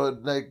 Yeah,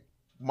 but like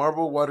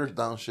Marvel waters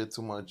down shit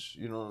too much.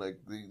 You know, like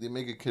they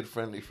make it kid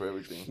friendly for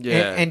everything.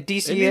 Yeah, And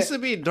DC it needs to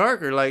be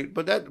darker. Like,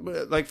 but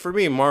like for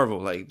me, Marvel,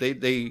 like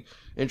they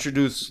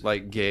introduce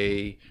like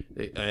gay,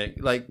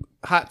 like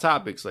hot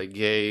topics like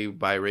gay,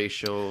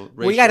 biracial.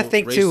 We got to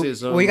think too.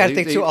 racism. We got to They-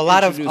 think they too. A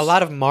lot introduce-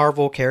 of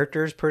Marvel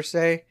characters per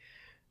se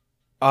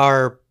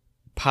are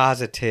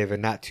positive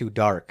and not too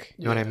dark.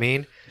 You know what I Yeah.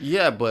 mean?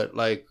 Yeah, but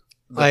like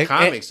the Like,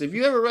 comics. If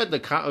you ever read the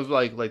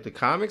like the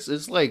comics,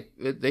 it's like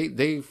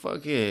they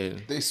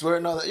fucking They swear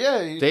now that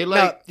yeah, they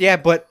like. No, yeah,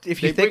 but if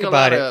They you think bring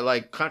about a it, lot of,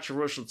 like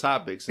controversial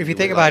topics. if you into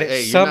think it. about Like, it,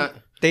 hey, you're some not-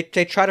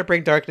 they try to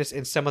bring darkness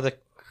in some of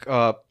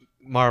the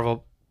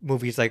Marvel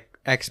movies, like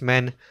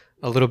X-Men,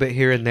 a little bit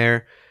here and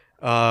there,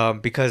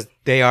 because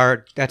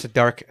that's a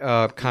dark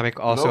comic.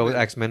 Also, Logan.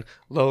 X-Men,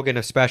 Logan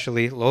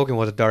especially. Logan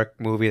was a dark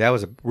movie. That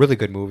was a really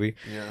good movie.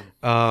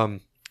 yeah.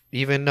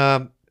 Even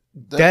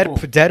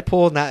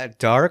Deadpool, not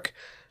dark,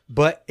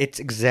 but it's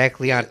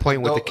exactly on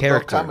point with the Adult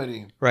character.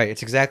 comedy. Right,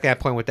 it's exactly on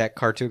point with that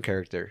cartoon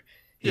character.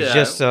 He's Yeah,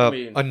 just I a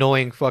mean-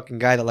 annoying fucking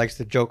guy that likes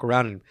to joke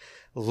around and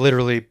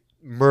literally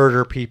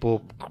murder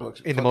people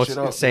in the Fuck most shit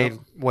up, insane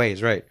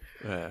ways, right?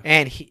 Yeah.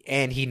 And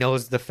he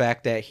knows the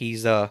fact that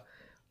he's he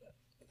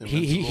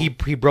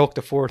Invincible. broke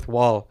the fourth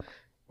wall,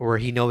 where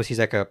he knows he's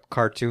like a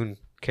cartoon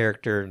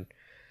character and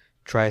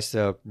tries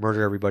to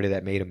murder everybody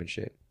that made him and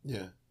shit.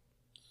 Yeah.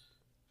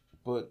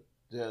 But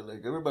yeah,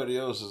 like everybody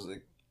else is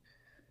like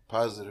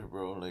positive,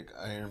 bro. Like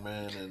Iron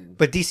Man and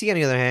But DC, on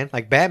the other hand,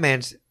 like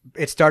Batman's,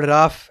 it started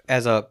off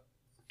as a,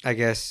 I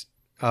guess,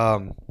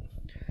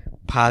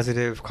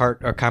 positive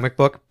comic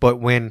book, but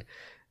when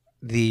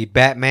the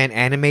Batman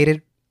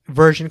animated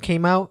version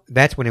came out,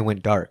 that's when it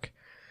went dark,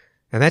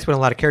 and that's when a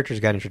lot of characters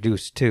got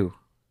introduced too.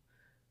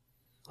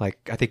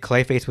 Like I think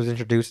Clayface was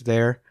introduced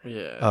there.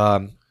 Yeah.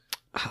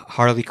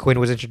 Harley Quinn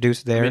was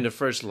introduced there. I mean, the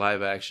first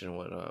live action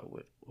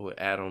with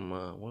Adam,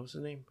 what was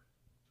his name?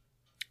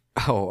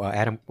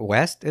 Adam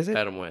West, is it?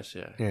 Adam West.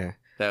 Yeah, Yeah.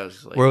 that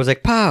was like Where it was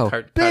like pow,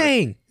 Cart-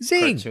 bang,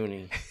 zing,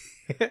 cartoony.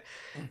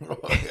 oh,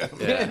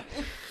 Yeah,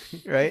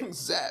 right?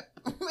 Zap.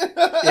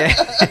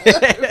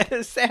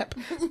 Yeah. Zap,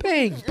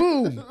 bang,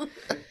 boom,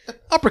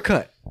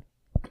 uppercut.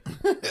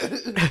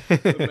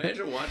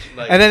 imagine watching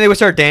like And then they would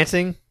start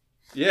dancing.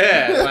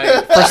 yeah,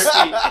 like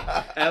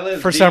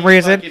LSD for some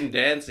reason. fucking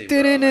dancing. Bro.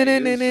 Like, it's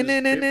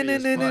just trippy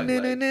as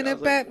fuck. Like, I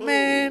was like,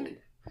 Batman. whoa.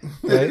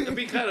 Right? It'd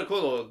be kind of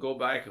cool to go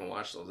back and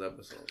watch those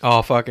episodes.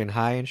 All fucking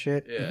high and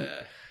shit. Yeah.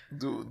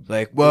 Dude.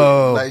 Like,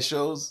 whoa. Night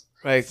shows.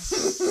 Like,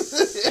 This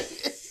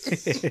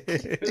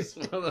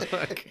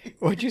motherfucker.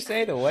 what'd you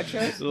say? The what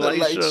shows? The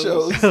light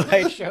shows.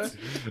 Light shows.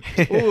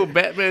 Ooh,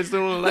 Batman's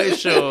doing a light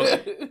show.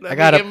 I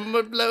gotta- give him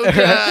a blow I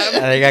job.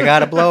 think I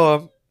gotta blow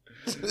him.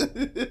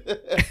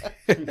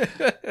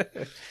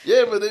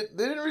 Yeah, but they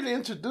didn't really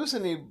introduce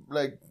any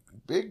like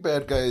big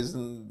bad guys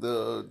in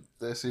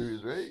that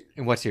series, right?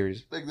 In what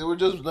series? Like they were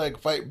just like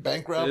fight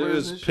bank It robbers.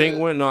 was and shit.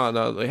 Penguin.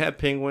 No, they had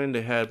Penguin.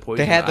 They had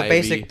Poison They had the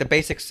Ivy.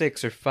 basic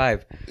 6 or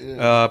 5.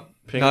 Yeah.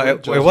 Penguin, No,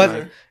 it Joker.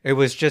 wasn't. It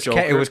was just it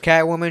Joker. was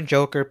Catwoman,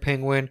 Joker,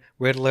 Penguin,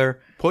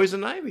 Riddler.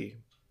 Poison Ivy.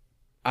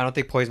 I don't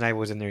think Poison Ivy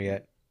was in there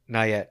yet.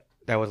 Not yet.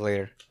 That was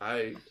later.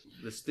 I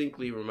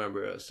distinctly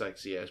remember a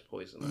sexy ass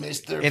Poison Ivy.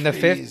 Mr. In the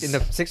Freeze. in the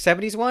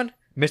 670s one,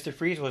 Mr.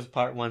 Freeze was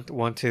part 1,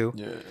 2.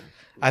 Yeah.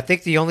 I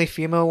think the only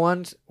female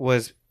ones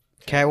was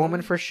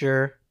Catwoman for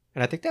sure,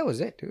 and I think that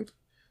was it, dude.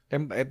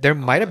 There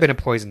might have been a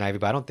Poison Ivy,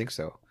 but I don't think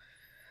so.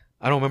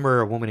 I don't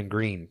remember a Woman in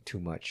Green too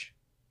much.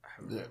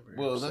 Yeah.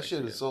 Well, that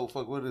shit is so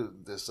fuck. What is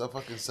this? So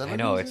fucking 70s I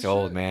know it's and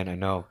old, shit? man. I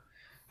know.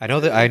 I know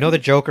the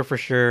Joker for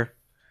sure.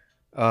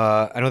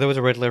 I know there was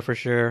a Riddler for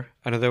sure.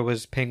 I know there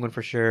was Penguin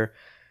for sure.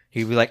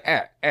 He'd be like,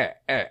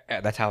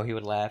 That's how he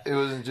would laugh. It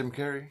wasn't Jim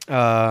Carrey.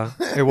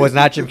 It was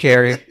not Jim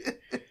Carrey.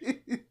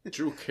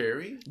 Drew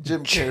Carey.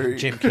 Jim Carrey.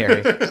 Jim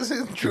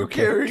Carrey. Drew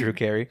Carey. Drew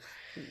Carey.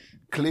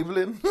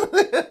 Cleveland.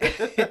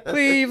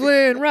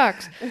 Cleveland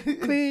rocks.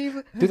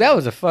 Cleveland. Dude, that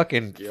was a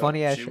fucking Yup,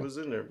 funny ass She show. was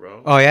in there,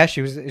 bro. Oh yeah,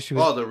 she was.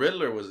 Oh, the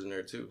Riddler was in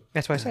there too.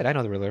 That's what I said. I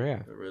know the Riddler.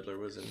 Yeah. The Riddler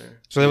was in there.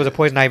 So there was a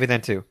Poison Ivy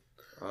then too.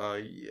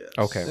 Yes.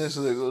 Okay. Yeah,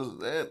 so there goes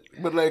that.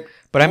 But like,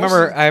 But I most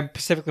remember. of- I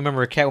specifically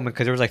remember a Catwoman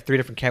because there was like 3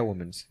 different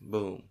Catwomans.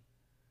 Boom.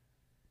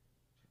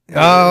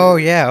 Oh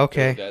yeah.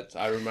 Okay. That's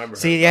I remember.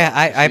 See, her,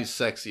 yeah, bro. I- she's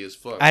sexy as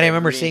fuck. I didn't That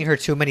remember green- seeing her in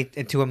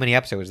too many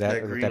episodes. That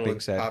That green being one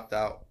said, popped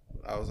out.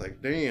 I was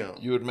like, damn.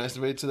 you would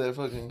masturbate to that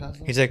fucking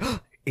costume. he's like,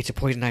 it's a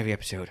Poison Ivy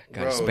episode.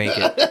 Gotta Bro, spank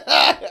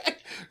it.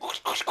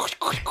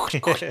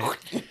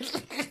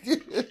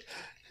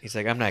 He's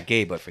like, I'm not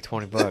gay, but for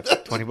 $20,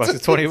 $20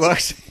 is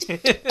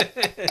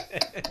 $20.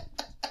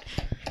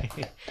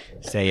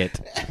 Say it.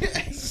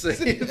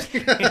 Say it.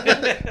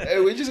 Hey,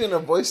 we're just gonna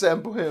voice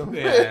sample him.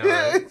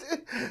 Yeah,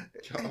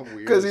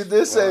 Because he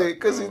did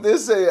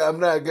say I'm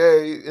not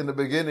gay in the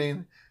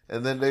beginning,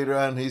 and then later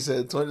on he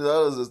said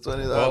 $20 is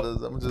 $20.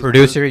 Well, I'm just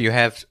producer, you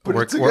have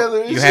work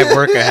and you have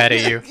work ahead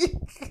of you.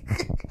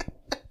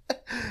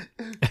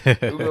 We're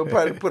gonna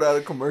probably put out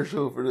a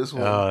commercial for this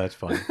one. Oh, that's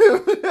funny.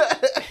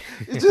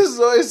 It's just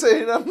always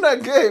saying I'm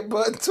not gay,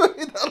 but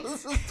 $20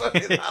 is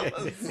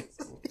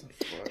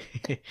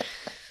 $20.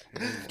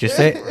 Just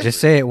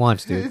say it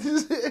once, dude.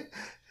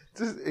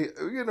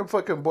 We're getting a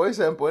fucking boy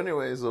sample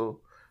anyway, so.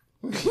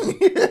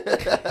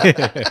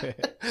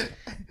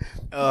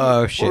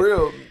 Oh shit! For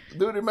real,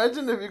 dude.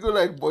 Imagine if you could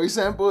like voice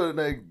sample and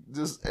like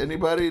just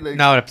anybody like.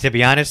 No, to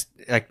be honest,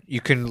 like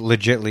you can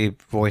legitly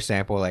voice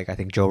sample like I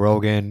think Joe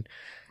Rogan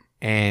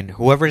and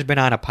whoever's been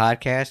on a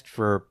podcast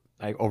for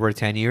like over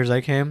 10 years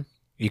like him,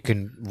 you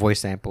can voice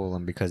sample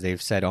them because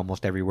they've said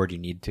almost every word you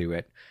need to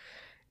it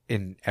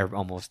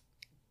almost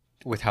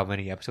with how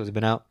many episodes have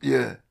been out.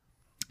 Yeah.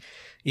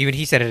 Even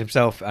he said it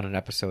himself on an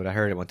episode. I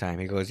heard it one time.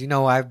 He goes,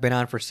 I've been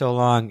on for so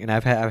long and I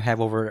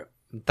have over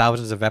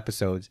thousands of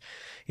episodes.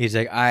 He's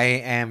like, I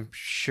am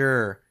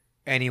sure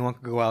anyone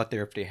can go out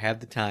there if they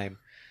have the time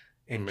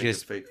and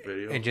just fake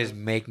video and just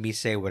make me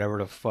say whatever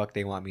the fuck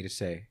they want me to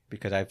say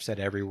because I've said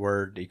every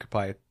word that you could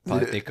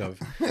probably think of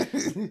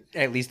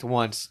at least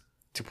once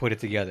to put it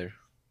together.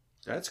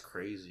 That's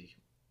crazy.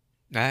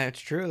 It's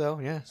true though.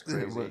 Yeah. It's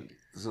crazy.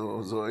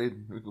 So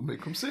Zoid, we can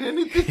make him say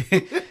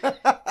anything.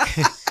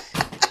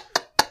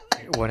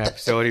 One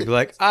episode, he'd be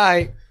like,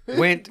 I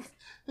went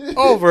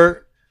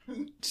over,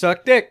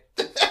 suck dick.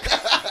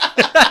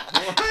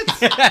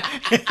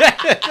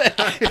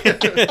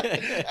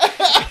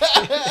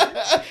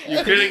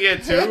 You couldn't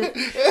get two?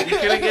 You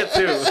couldn't get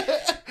two.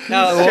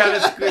 No,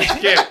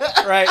 Skip.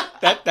 right.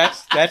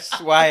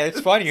 That's why it's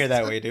funnier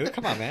that way, dude.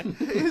 Come on, man.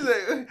 He's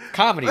like,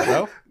 Comedy,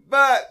 bro.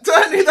 but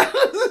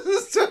 $20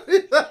 is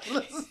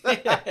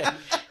 $20.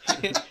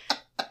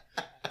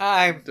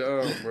 I'm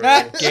Dumb, bro.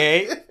 not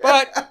gay,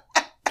 but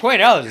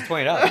 $20 is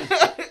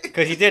 $20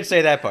 because he did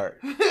say that part.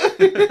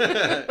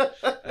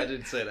 I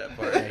didn't say that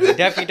part. Yeah, he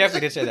definitely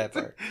did say that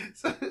part.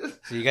 So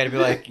you got to be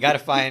like, you got to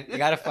find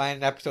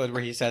an episode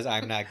where he says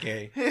I'm not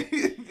gay.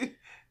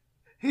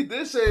 He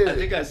did say it. I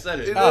think I said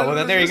it. Oh, well,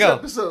 then there you go.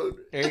 Episode.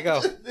 There you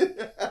go.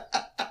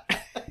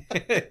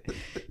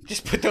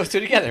 Just put those two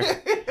together.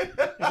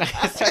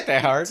 It's not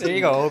that hard. There you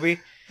go, Obi.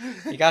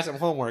 You got some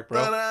homework,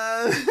 bro.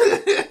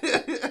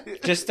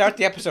 Just start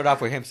the episode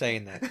off with him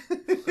saying that.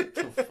 What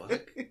the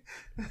fuck?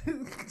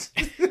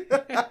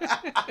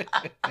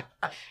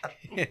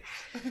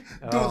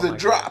 Do the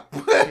drop.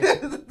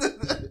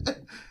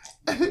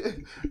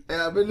 And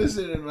I've been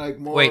listening like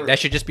more. Wait, that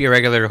should just be a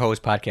regular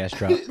host podcast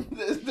drop.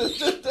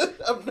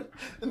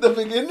 In the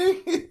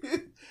beginning.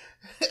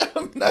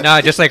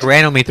 No, just like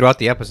randomly throughout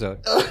the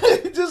episode.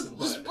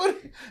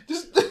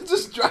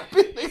 just drop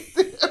it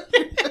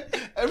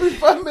every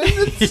 5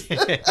 minutes.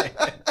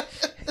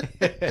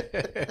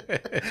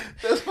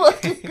 That's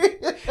fucking.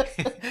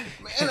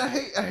 Man, I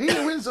hate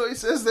it when Zoe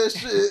says that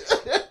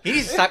shit. He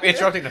needs to stop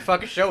interrupting the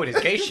fucking show with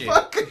his gay shit.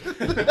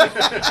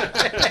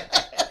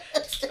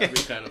 That'd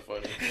be kind of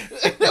funny.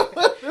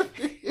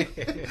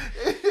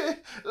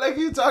 Like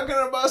you talking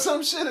about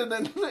some shit and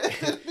then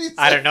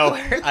out of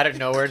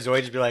nowhere,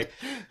 Zoe just be like,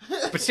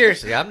 but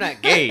seriously, I'm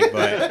not gay,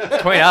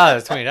 but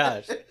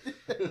 $20.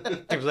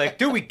 He was like,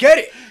 dude, we get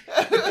it.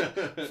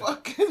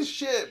 Fucking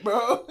shit,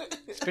 bro.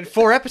 It's been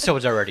 4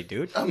 episodes already,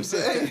 dude. I'm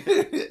saying.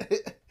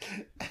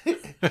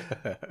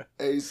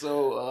 Hey,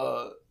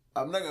 so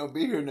I'm not gonna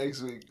be here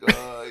next week.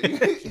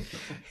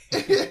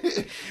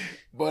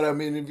 But I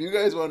mean, if you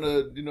guys want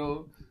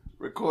to,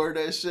 record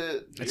that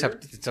shit, It's up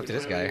to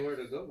this guy. Anywhere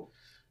to go.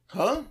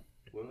 huh?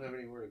 We don't have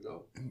anywhere to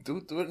go. Do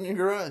it in your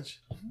garage.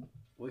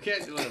 We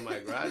can't do it in my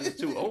garage. It's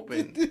too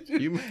open.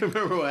 You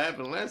remember what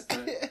happened last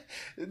time?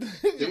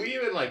 Did we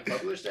even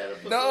publish that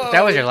episode? No.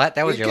 That was your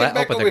We came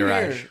back open the over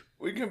garage. here.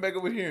 We came back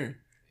over here.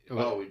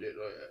 Oh, we did.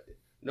 Oh, yeah.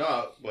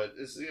 No, but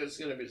it's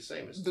gonna be the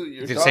same. It's Dude,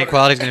 your The daughter- same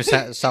quality's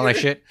gonna sound like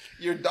shit.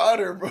 Your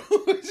daughter, bro.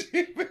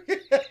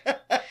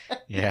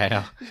 Yeah, I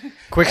know.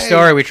 Quick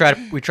story: we tried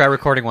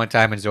recording one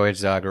time in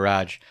Zoid's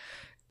garage,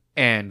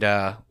 and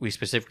we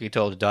specifically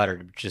told the daughter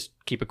to just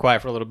keep it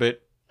quiet for a little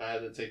bit. I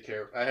had to take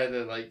care of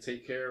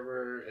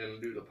her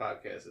and do the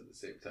podcast at the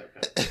same time.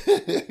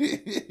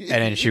 And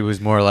then she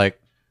was more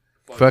like,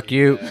 "Fuck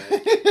you."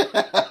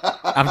 Dad.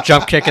 I'm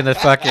jump kicking the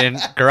fucking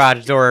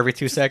garage door every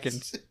 2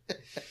 seconds.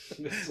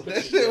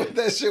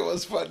 That shit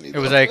was funny. It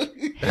was like,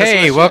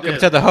 "Hey, welcome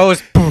to the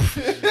host poof,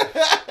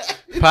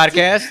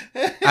 podcast.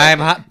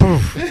 I'm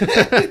poof,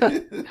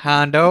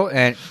 Hondo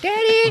and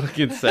Daddy,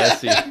 Fucking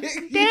sassy.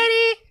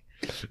 Daddy."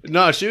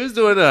 No, she was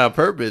doing it on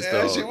purpose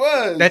though. Yeah, she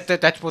was.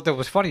 That's what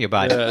was funny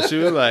about it. Yeah, she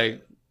was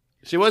like,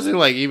 she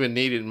wasn't even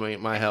needing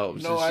my help.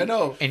 No, She- I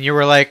know. And you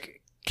were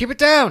like, "Keep it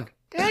down,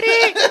 Daddy."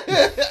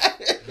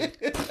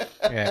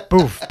 Yeah,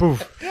 poof,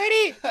 poof,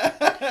 Daddy.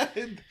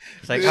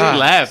 It's like, Dude, She ah,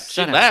 laughed. She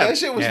son of- laughed. That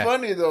shit was Yeah.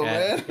 funny though,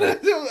 Yeah. man.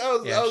 Yeah. I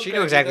was She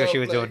knew exactly what she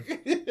was doing.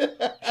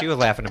 She was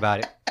laughing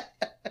about it.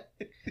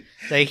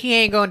 Like, he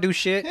ain't gonna do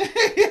shit.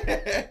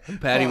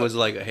 Patty was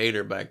like a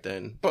hater back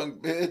then.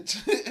 Punk bitch.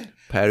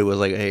 Patty was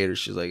like a hater.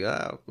 She's like,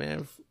 oh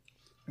man,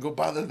 Go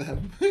bother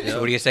them. So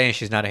what are you saying?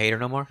 She's not a hater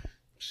no more?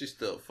 she's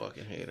still a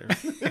fucking hater.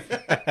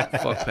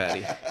 Fuck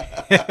Patty.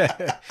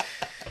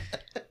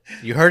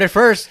 You heard it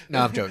first.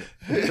 No, I'm joking.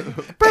 Put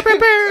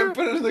it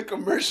in the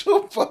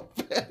commercial. Fuck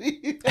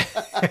Patty.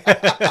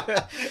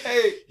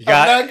 Hey,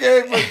 got- I'm not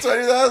getting for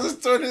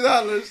 $20.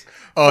 $20.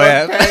 Oh, Fuck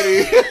yeah.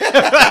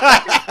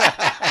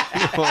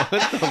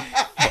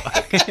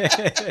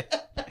 Patty.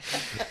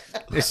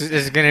 This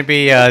is gonna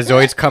be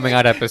Zoid's coming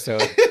out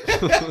episode.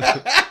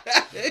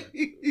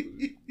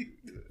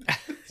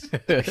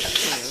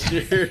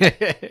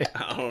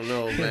 I don't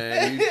know,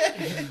 man.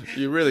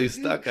 You really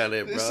stuck on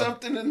it, bro. There's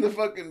something in the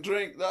fucking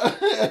drink, though.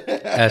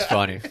 That's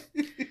funny.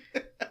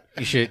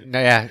 You should,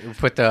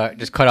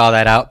 just cut all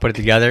that out, put it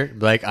together. Be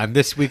like, on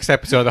this week's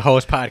episode of the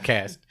Host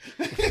Podcast,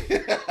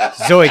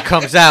 Zoe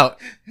comes out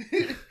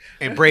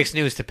and breaks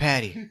news to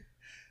Patty.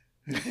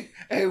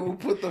 Hey, we'll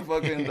put the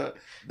fucking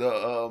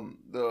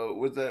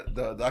what's that?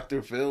 The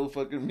Dr. Phil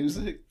fucking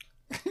music.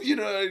 You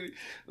know,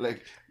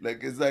 like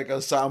it's like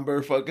a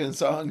somber fucking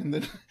song, and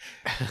then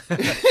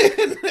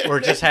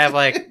Or just have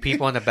like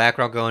people in the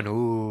background going,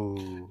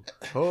 "Ooh,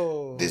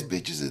 oh, this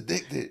bitch is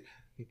addicted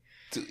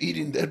to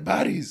eating dead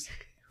bodies."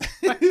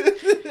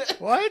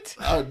 what?"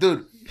 Oh,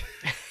 dude,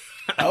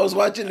 I was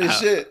watching this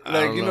shit. I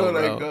Like don't you know,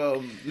 know,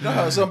 like you know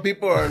how some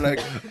people are like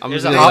I'm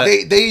There's just a-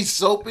 gonna they eat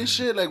soap and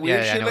shit, like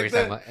weird Yeah, I shit know what like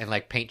you're talking that. about, and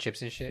like paint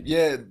chips and shit.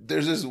 Yeah,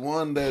 there's this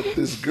one that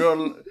this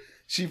girl,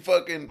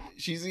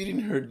 she's eating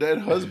her dead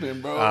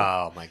husband, bro.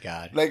 Oh my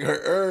god! Like her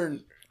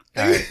urn.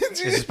 All right.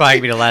 This is probably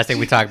gonna be the last thing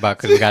we talk about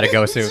because we gotta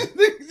go soon.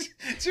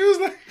 She was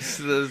like,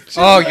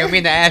 Oh, you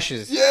mean the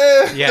ashes?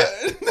 yeah. Yeah.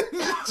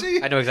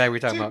 She- I know exactly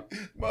what you're talking about.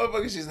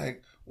 Motherfucker, she's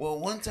like, well,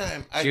 one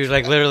time She was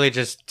like literally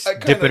just I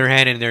kinda- dipping her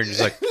hand in there and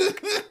just like You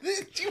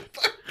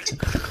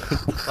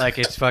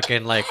fucking- it's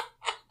fucking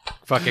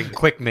fucking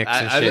quick mix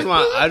and I shit.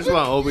 just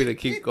want Obi to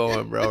keep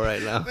going, bro,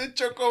 right now. the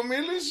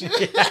chocomil and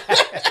shit.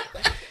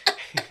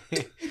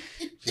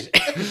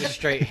 Just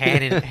straight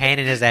hand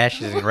in his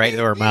ashes and right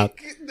into her mouth.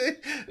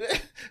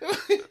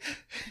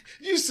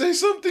 You say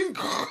something.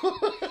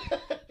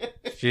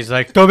 She's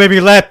like, "Don't make me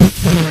laugh."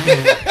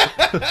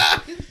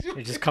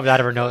 It just comes out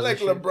of her nose. Like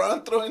and shit.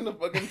 LeBron throwing the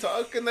fucking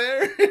talk in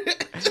there.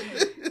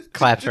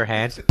 Claps her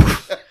hands.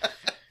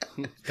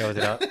 Throws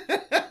it up.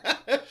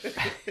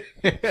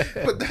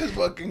 But that's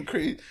fucking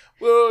crazy.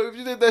 Well, if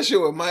you did that shit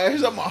with my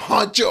ass, I'm gonna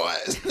haunt your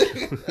ass.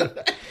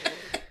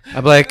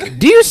 I'm like,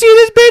 "Do you see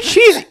this bitch?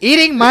 She's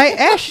eating my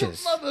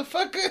ashes."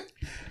 Motherfucker.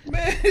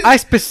 Man. I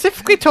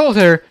specifically told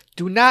her,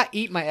 "Do not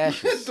eat my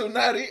ashes." Do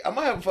not eat. I'm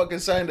gonna have a fucking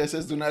sign that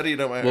says "Do not eat"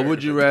 on my. What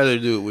would you rather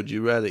do? Would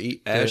you rather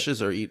eat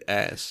ashes or eat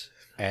ass?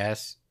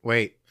 Ass.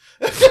 Wait.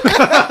 He said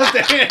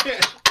that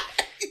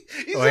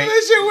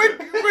shit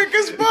quick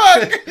as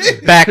fuck.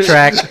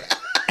 Backtrack.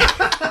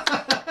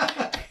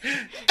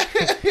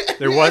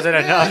 There wasn't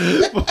enough.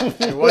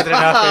 There wasn't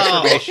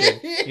enough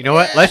information. You know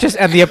what? Let's just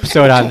end the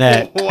episode on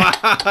that.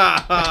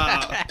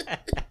 Wow.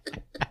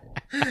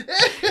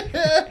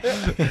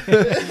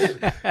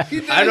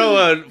 I know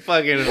what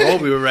fucking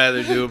Obi would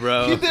rather do, He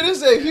bro. didn't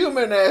say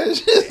human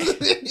ashes.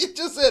 He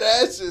just said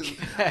ashes.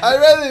 I'd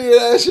rather eat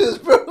ashes,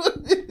 bro.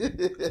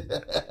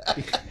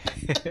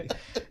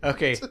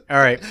 Okay. All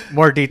right.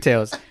 More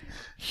details.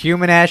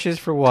 Human ashes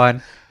for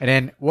one, and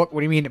then what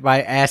do you mean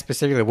by ass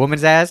specifically?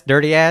 Woman's ass,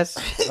 dirty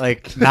ass,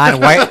 like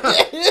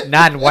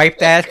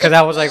non-wiped ass? Because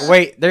I was like,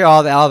 wait,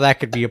 all that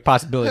could be a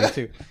possibility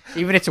too.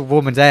 Even if it's a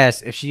woman's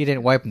ass, if she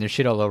didn't wipe and there's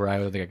shit all over, I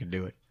don't think I could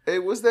do it. Hey,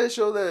 what's that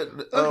show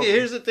that? Okay,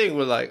 here's the thing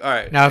with like, all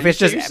right. Now, if it's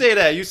just- you say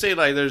that, you say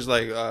like, there's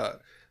like, oh,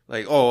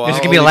 This is I'll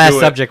gonna be the only last do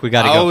it- subject we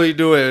gotta I go. only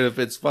do it if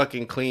it's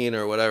fucking clean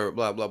or whatever,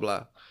 blah blah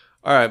blah.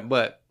 All right,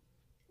 but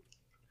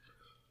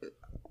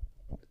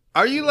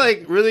are you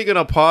like really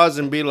gonna pause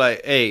and be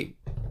like, hey,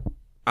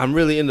 I'm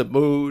really in the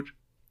mood.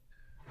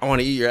 I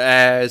want to eat your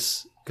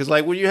ass. Cause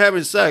like when you're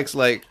having sex,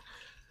 like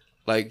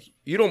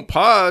you don't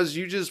pause,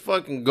 you just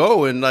fucking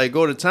go and like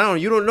go to town.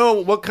 You don't know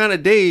what kind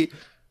of day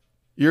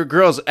your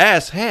girl's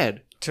ass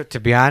had. To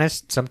be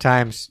honest,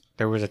 sometimes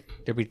there'd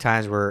be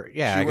times where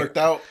she I worked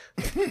out.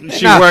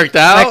 She worked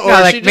out,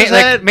 or she just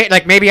had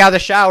maybe out of the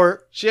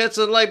shower. she had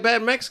some like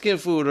bad Mexican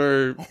food,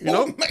 or you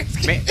know.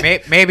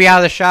 Maybe out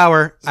of the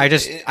shower. I make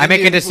a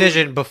Indian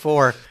decision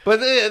before, But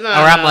then, or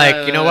I'm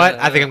like, you know what?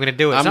 I think I'm gonna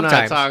do it. I'm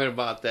Sometimes. not talking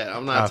about that.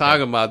 I'm not Okay.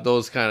 talking about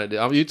those kind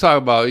of. You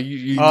talking about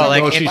you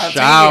like know in she spontaneous,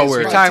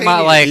 showered. You're talking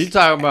about like You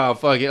talking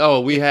about fucking?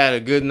 Oh, we had a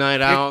good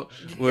night out,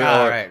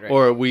 right.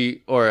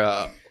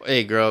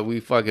 hey girl, we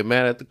fucking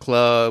met at the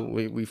club.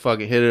 We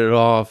fucking hit it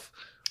off.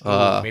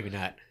 maybe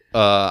not.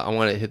 I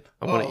want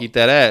to eat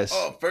that ass.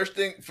 Oh,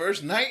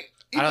 first night.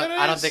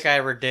 I don't think I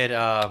ever did.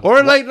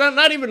 Or like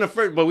not even the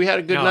first, but we had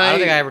a good no, night. I don't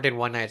think I ever did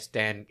one night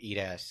stand eat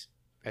ass.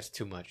 That's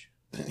too much.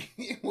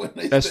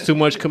 That's too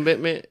much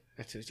commitment.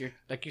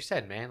 Like you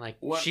said, man. Like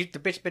What? the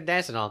bitch been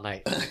dancing all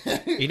night.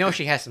 You know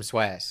she has some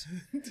swass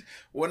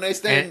One night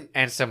stand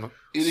and some.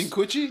 eating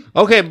coochie.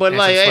 Okay, but And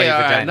like, some hey, sweaty all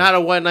right, vagina. not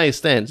a one night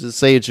stand. Just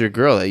say it's your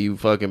girl that you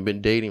fucking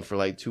been dating for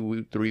like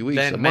 2-3 weeks, a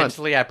Then month.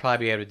 mentally, I'd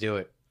probably be able to do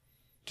it,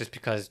 just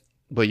because.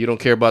 But you don't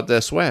care about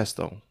that swass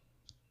though.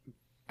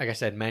 Like I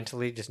said,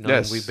 mentally, just knowing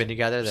Yes. we've been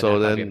together. So I'd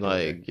probably then, be able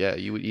to do like, yeah,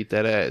 you would eat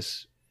that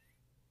ass. it.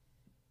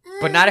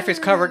 But not if it's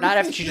covered. Not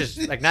if she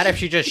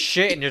just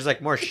shit and there's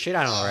like more shit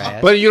on her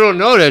ass. But you don't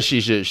know that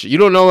she shit. You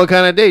don't know what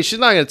kind of date. She's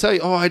not gonna tell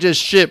you. Oh, I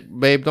just shit,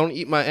 babe. Don't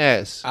eat my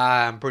ass.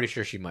 I'm pretty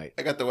sure she might.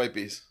 I got the white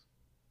piece.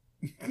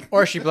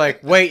 Or she'd be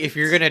like, "Wait, if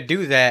you're gonna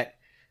do that,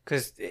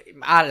 because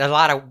a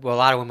lot of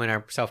women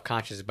are self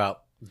conscious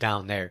about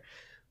down there,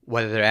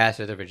 whether their ass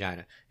or their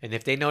vagina, and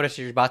if they notice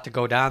you're about to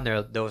go down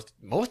there,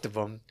 most of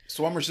them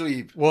Swam or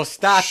sleep. will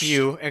stop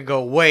you and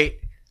go, "Wait,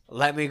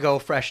 let me go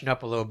freshen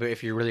up a little bit."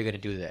 If you're really gonna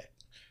do that,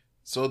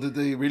 So did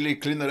they really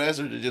clean their ass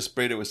or they just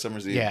sprayed it with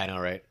Summer's Eve? yeah, I know,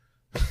 right?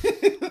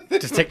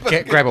 Just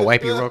grab a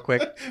wipey real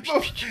quick.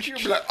 You'd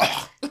be like,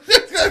 oh.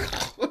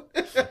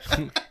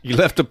 You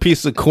left a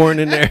piece of corn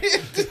in there.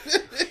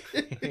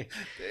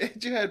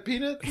 Did you had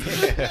peanuts?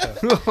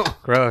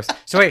 Gross.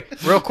 So wait,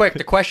 real quick.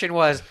 The question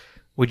was,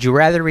 would you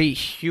rather eat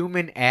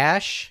human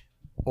ash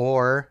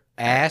or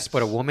ass,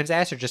 but a woman's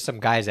ass, or just some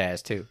guy's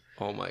ass too?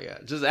 Oh my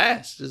god, just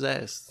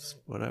ass,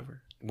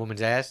 whatever.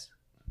 Woman's ass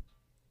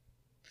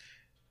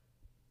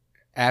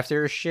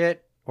after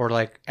shit, or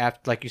like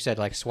you said,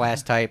 like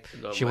swass type.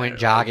 No She went matter.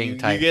 jogging You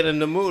type. get in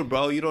the mood,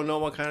 bro. You don't know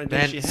what kind of day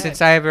Then she had.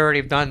 since I've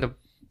already done the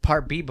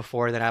part B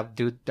before, then I'll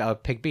do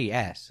pick B,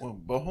 ass.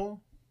 What, butthole?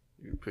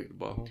 You pick the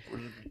butthole.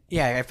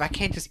 Yeah, if I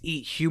can't just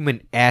eat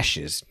human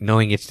ashes,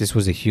 knowing this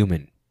was a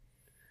human,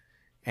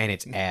 and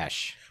it's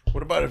ash,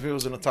 What about if it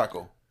was in a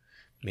taco?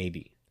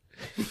 maybe.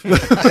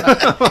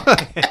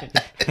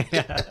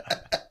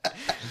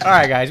 All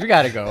right, guys, we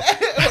gotta go.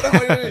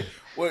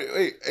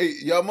 Wait, hey,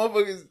 y'all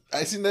motherfuckers!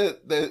 I seen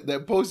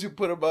that post you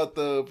put about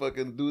the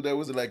fucking dude that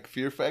was in like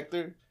Fear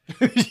Factor,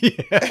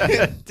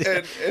 Yeah.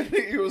 and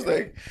he was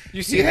like,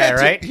 You see that,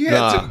 right? He had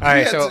Nah. to. All right,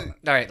 he had so to- this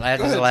Go is the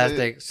ahead, last say it,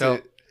 thing. say So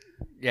it.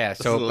 yeah, This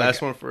so is the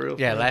last one for real.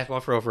 yeah, for real? last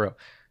one for real.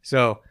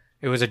 So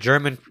it was a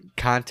German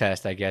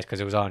contest, I guess, because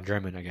it was all in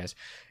German, I guess.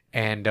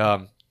 And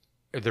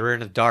they're in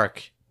the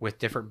dark with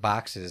different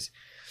boxes,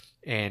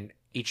 and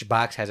each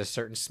box has a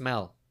certain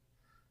smell.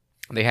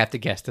 They have to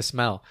guess the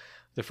smell.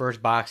 The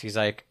first box, he's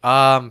like,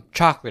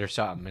 chocolate or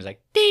something. He's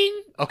like,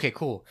 ding. Okay,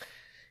 cool.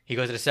 He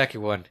goes to the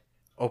second one,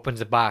 opens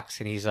the box,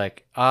 and he's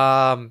like,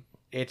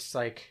 it's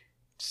like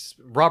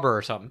rubber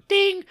or something.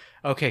 Ding.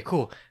 Okay,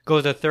 cool.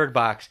 Goes to the third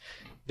box.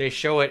 They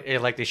show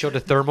it like they showed the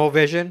thermal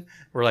vision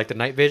or like the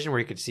night vision where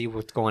you could see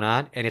what's going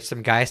on, and it's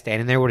some guy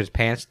standing there with his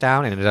pants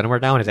down and his underwear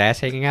down, his ass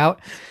hanging out,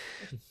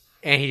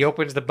 and he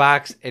opens the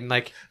box and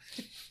like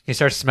he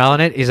starts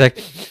smelling it. He's like,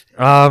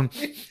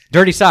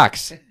 dirty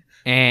socks,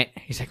 and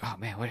he's like, oh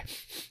man,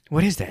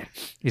 what is that?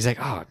 He's like,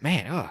 oh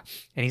man,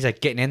 and he's like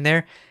getting in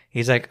there.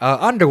 He's like,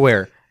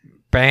 underwear,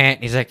 bam.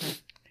 He's like,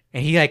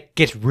 and he like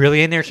gets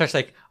really in there, starts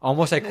like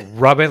almost like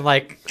rubbing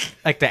like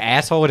the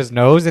asshole with his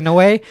nose in a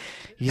way.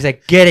 He's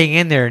like getting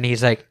in there, and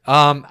he's like,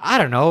 I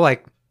don't know,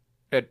 like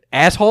an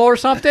asshole or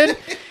something.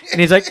 And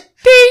he's like,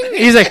 ding. And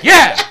he's like,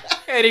 yeah.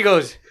 And he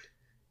goes,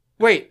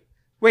 wait,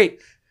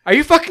 are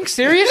you fucking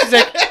serious? He's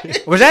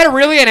like, was that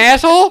really an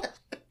asshole?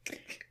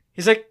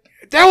 He's like,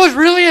 that was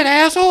really an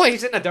asshole. And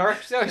he's in the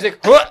dark still. He's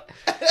like, what?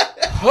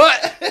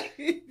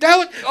 That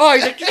was. Oh,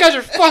 he's like, you guys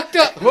are fucked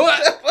up.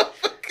 What?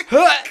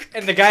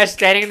 And the guy's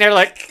standing there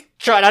like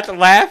trying not to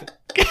laugh.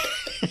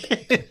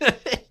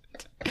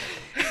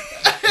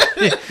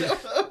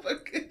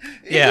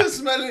 He Yeah. was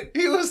smelling.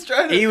 He was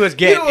trying to. He was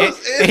getting. He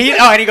was, and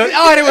he goes,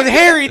 oh, and it was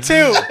hairy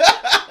too. Bro,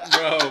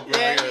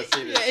 I gotta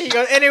see this. He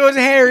goes, and it was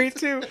hairy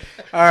too.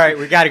 All right,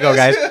 we gotta go,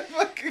 guys.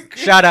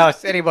 Shout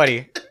outs,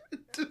 anybody.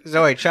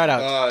 Zoe, shout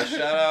out.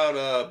 Shout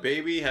out,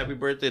 Baby. Happy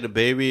birthday to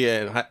Baby.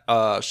 And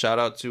shout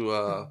out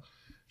to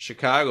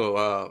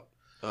Chicago,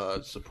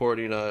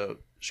 supporting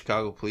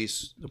Chicago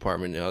Police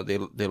Department.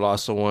 They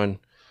lost someone,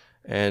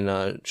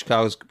 and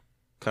Chicago's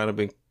kind of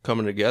been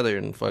coming together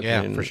and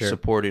fucking for sure.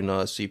 supporting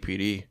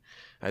CPD.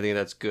 I think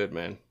that's good,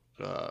 man.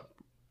 I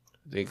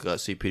think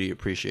CPD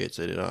appreciates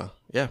it. And,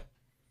 yeah.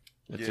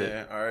 That's it.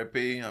 Yeah,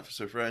 R.I.P.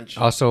 Officer French.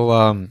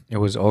 Also, it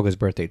was Olga's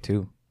birthday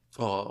too.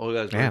 Oh,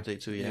 Olga's Yeah. birthday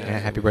too. Yeah. Yeah,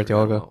 happy birthday,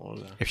 Olga.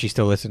 If she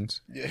still listens.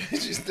 Yeah,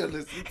 she still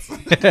listens.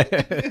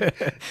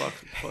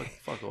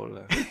 Fuck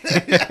Olga.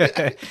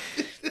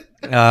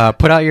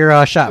 Put out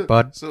your shot,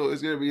 bud. So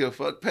it's gonna be a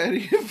fuck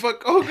Patty,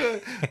 fuck Olga.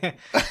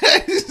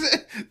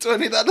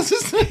 $20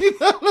 is $20.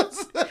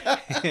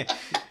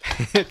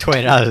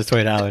 $20 is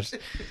 $20.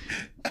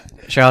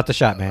 Shout out the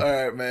shot, man. All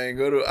right, man.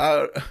 Go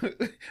to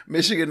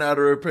Michigan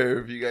Auto Repair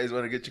if you guys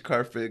want to get your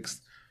car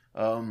fixed.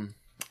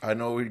 I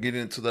know we're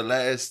getting into the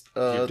last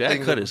Your dad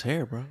thing. cut his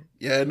hair, bro.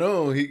 Yeah, I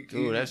know.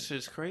 Dude, that's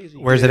just crazy.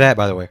 Where's it at,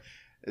 by the way?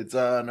 It's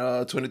on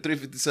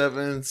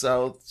 2357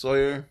 South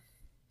Sawyer.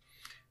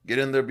 get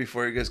in there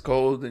before it gets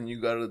cold, and you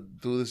gotta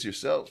do this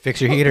yourself.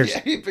 Fix your heaters.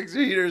 Yeah, fix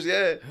your heaters.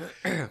 Yeah,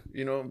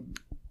 you know.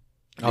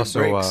 Also,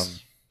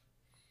 breaks.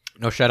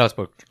 no shout outs,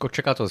 but go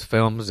check out those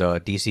films.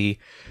 DC.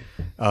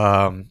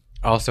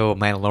 Also,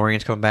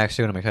 Mandalorian's coming back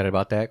soon. I'm excited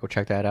about that. Go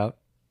check that out.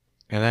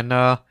 And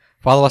then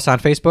follow us on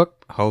Facebook,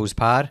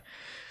 HosePod,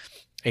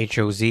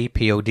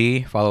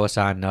 HOZPOD. Follow us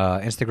on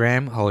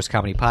Instagram, Hose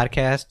Comedy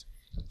Podcast.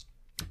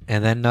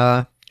 And then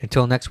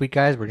until next week,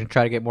 guys, we're going to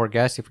try to get more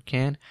guests if we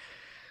can.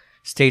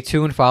 Stay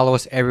tuned. Follow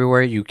us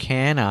everywhere you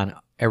can, on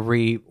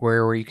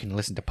everywhere where you can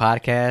listen to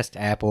podcasts,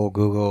 Apple,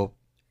 Google,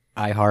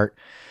 iHeart.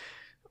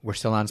 We're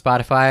still on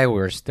Spotify.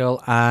 We're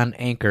still on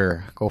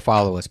Anchor. Go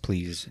follow us,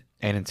 please.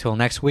 And until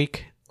next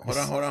week. Hold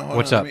on.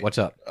 What's up? What's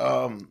up?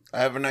 I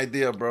have an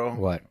idea, bro.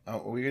 What?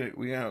 We're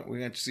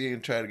gonna see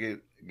and try to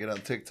get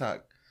on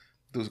TikTok,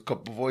 do a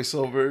couple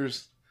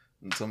voiceovers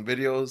and some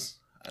videos,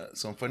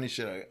 some funny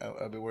shit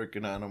I've been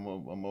working on. I'm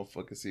gonna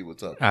fucking see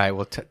what's up. All right.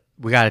 Well,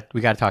 we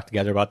gotta talk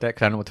together about that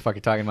because I don't know what the fuck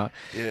you're talking about.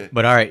 Yeah.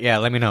 But all right, yeah.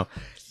 Let me know.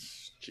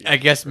 I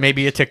guess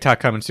maybe a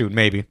TikTok coming soon.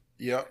 Maybe.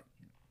 Yep.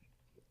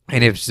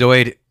 And if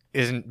Zoid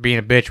isn't being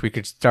a bitch, we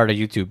could start a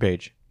YouTube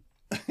page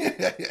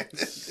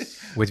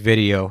with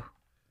video.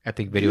 I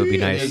think video would be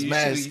nice. His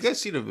mask. You guys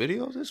see the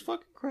video of this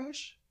fucking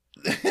crash?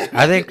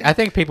 I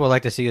think people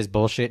like to see his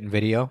bullshit in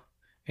video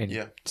and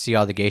Yeah. see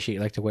all the gay shit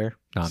you like to wear.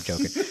 No, I'm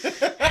joking.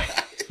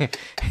 All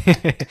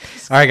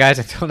right, guys.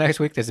 Until next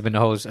week, this has been the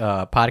Hose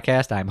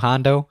podcast. I'm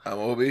Hondo. I'm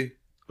Obi.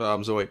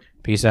 I'm Zoe.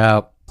 Peace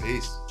out.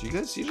 Peace. Did you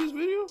guys see this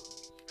video?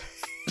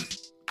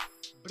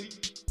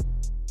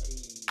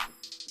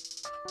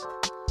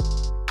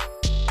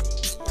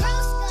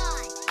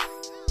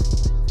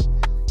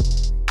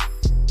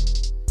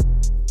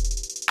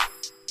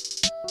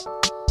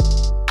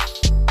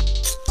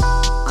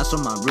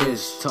 On my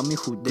wrist, tell me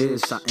who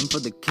this. I aim for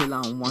the kill,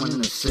 I don't want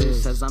an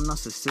assist. Says I'm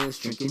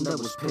narcissist, drinking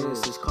devil's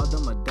piss. It's called the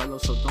Modelo,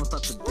 so don't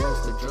stop to diss.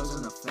 The drugs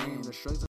and the fame, the drugs.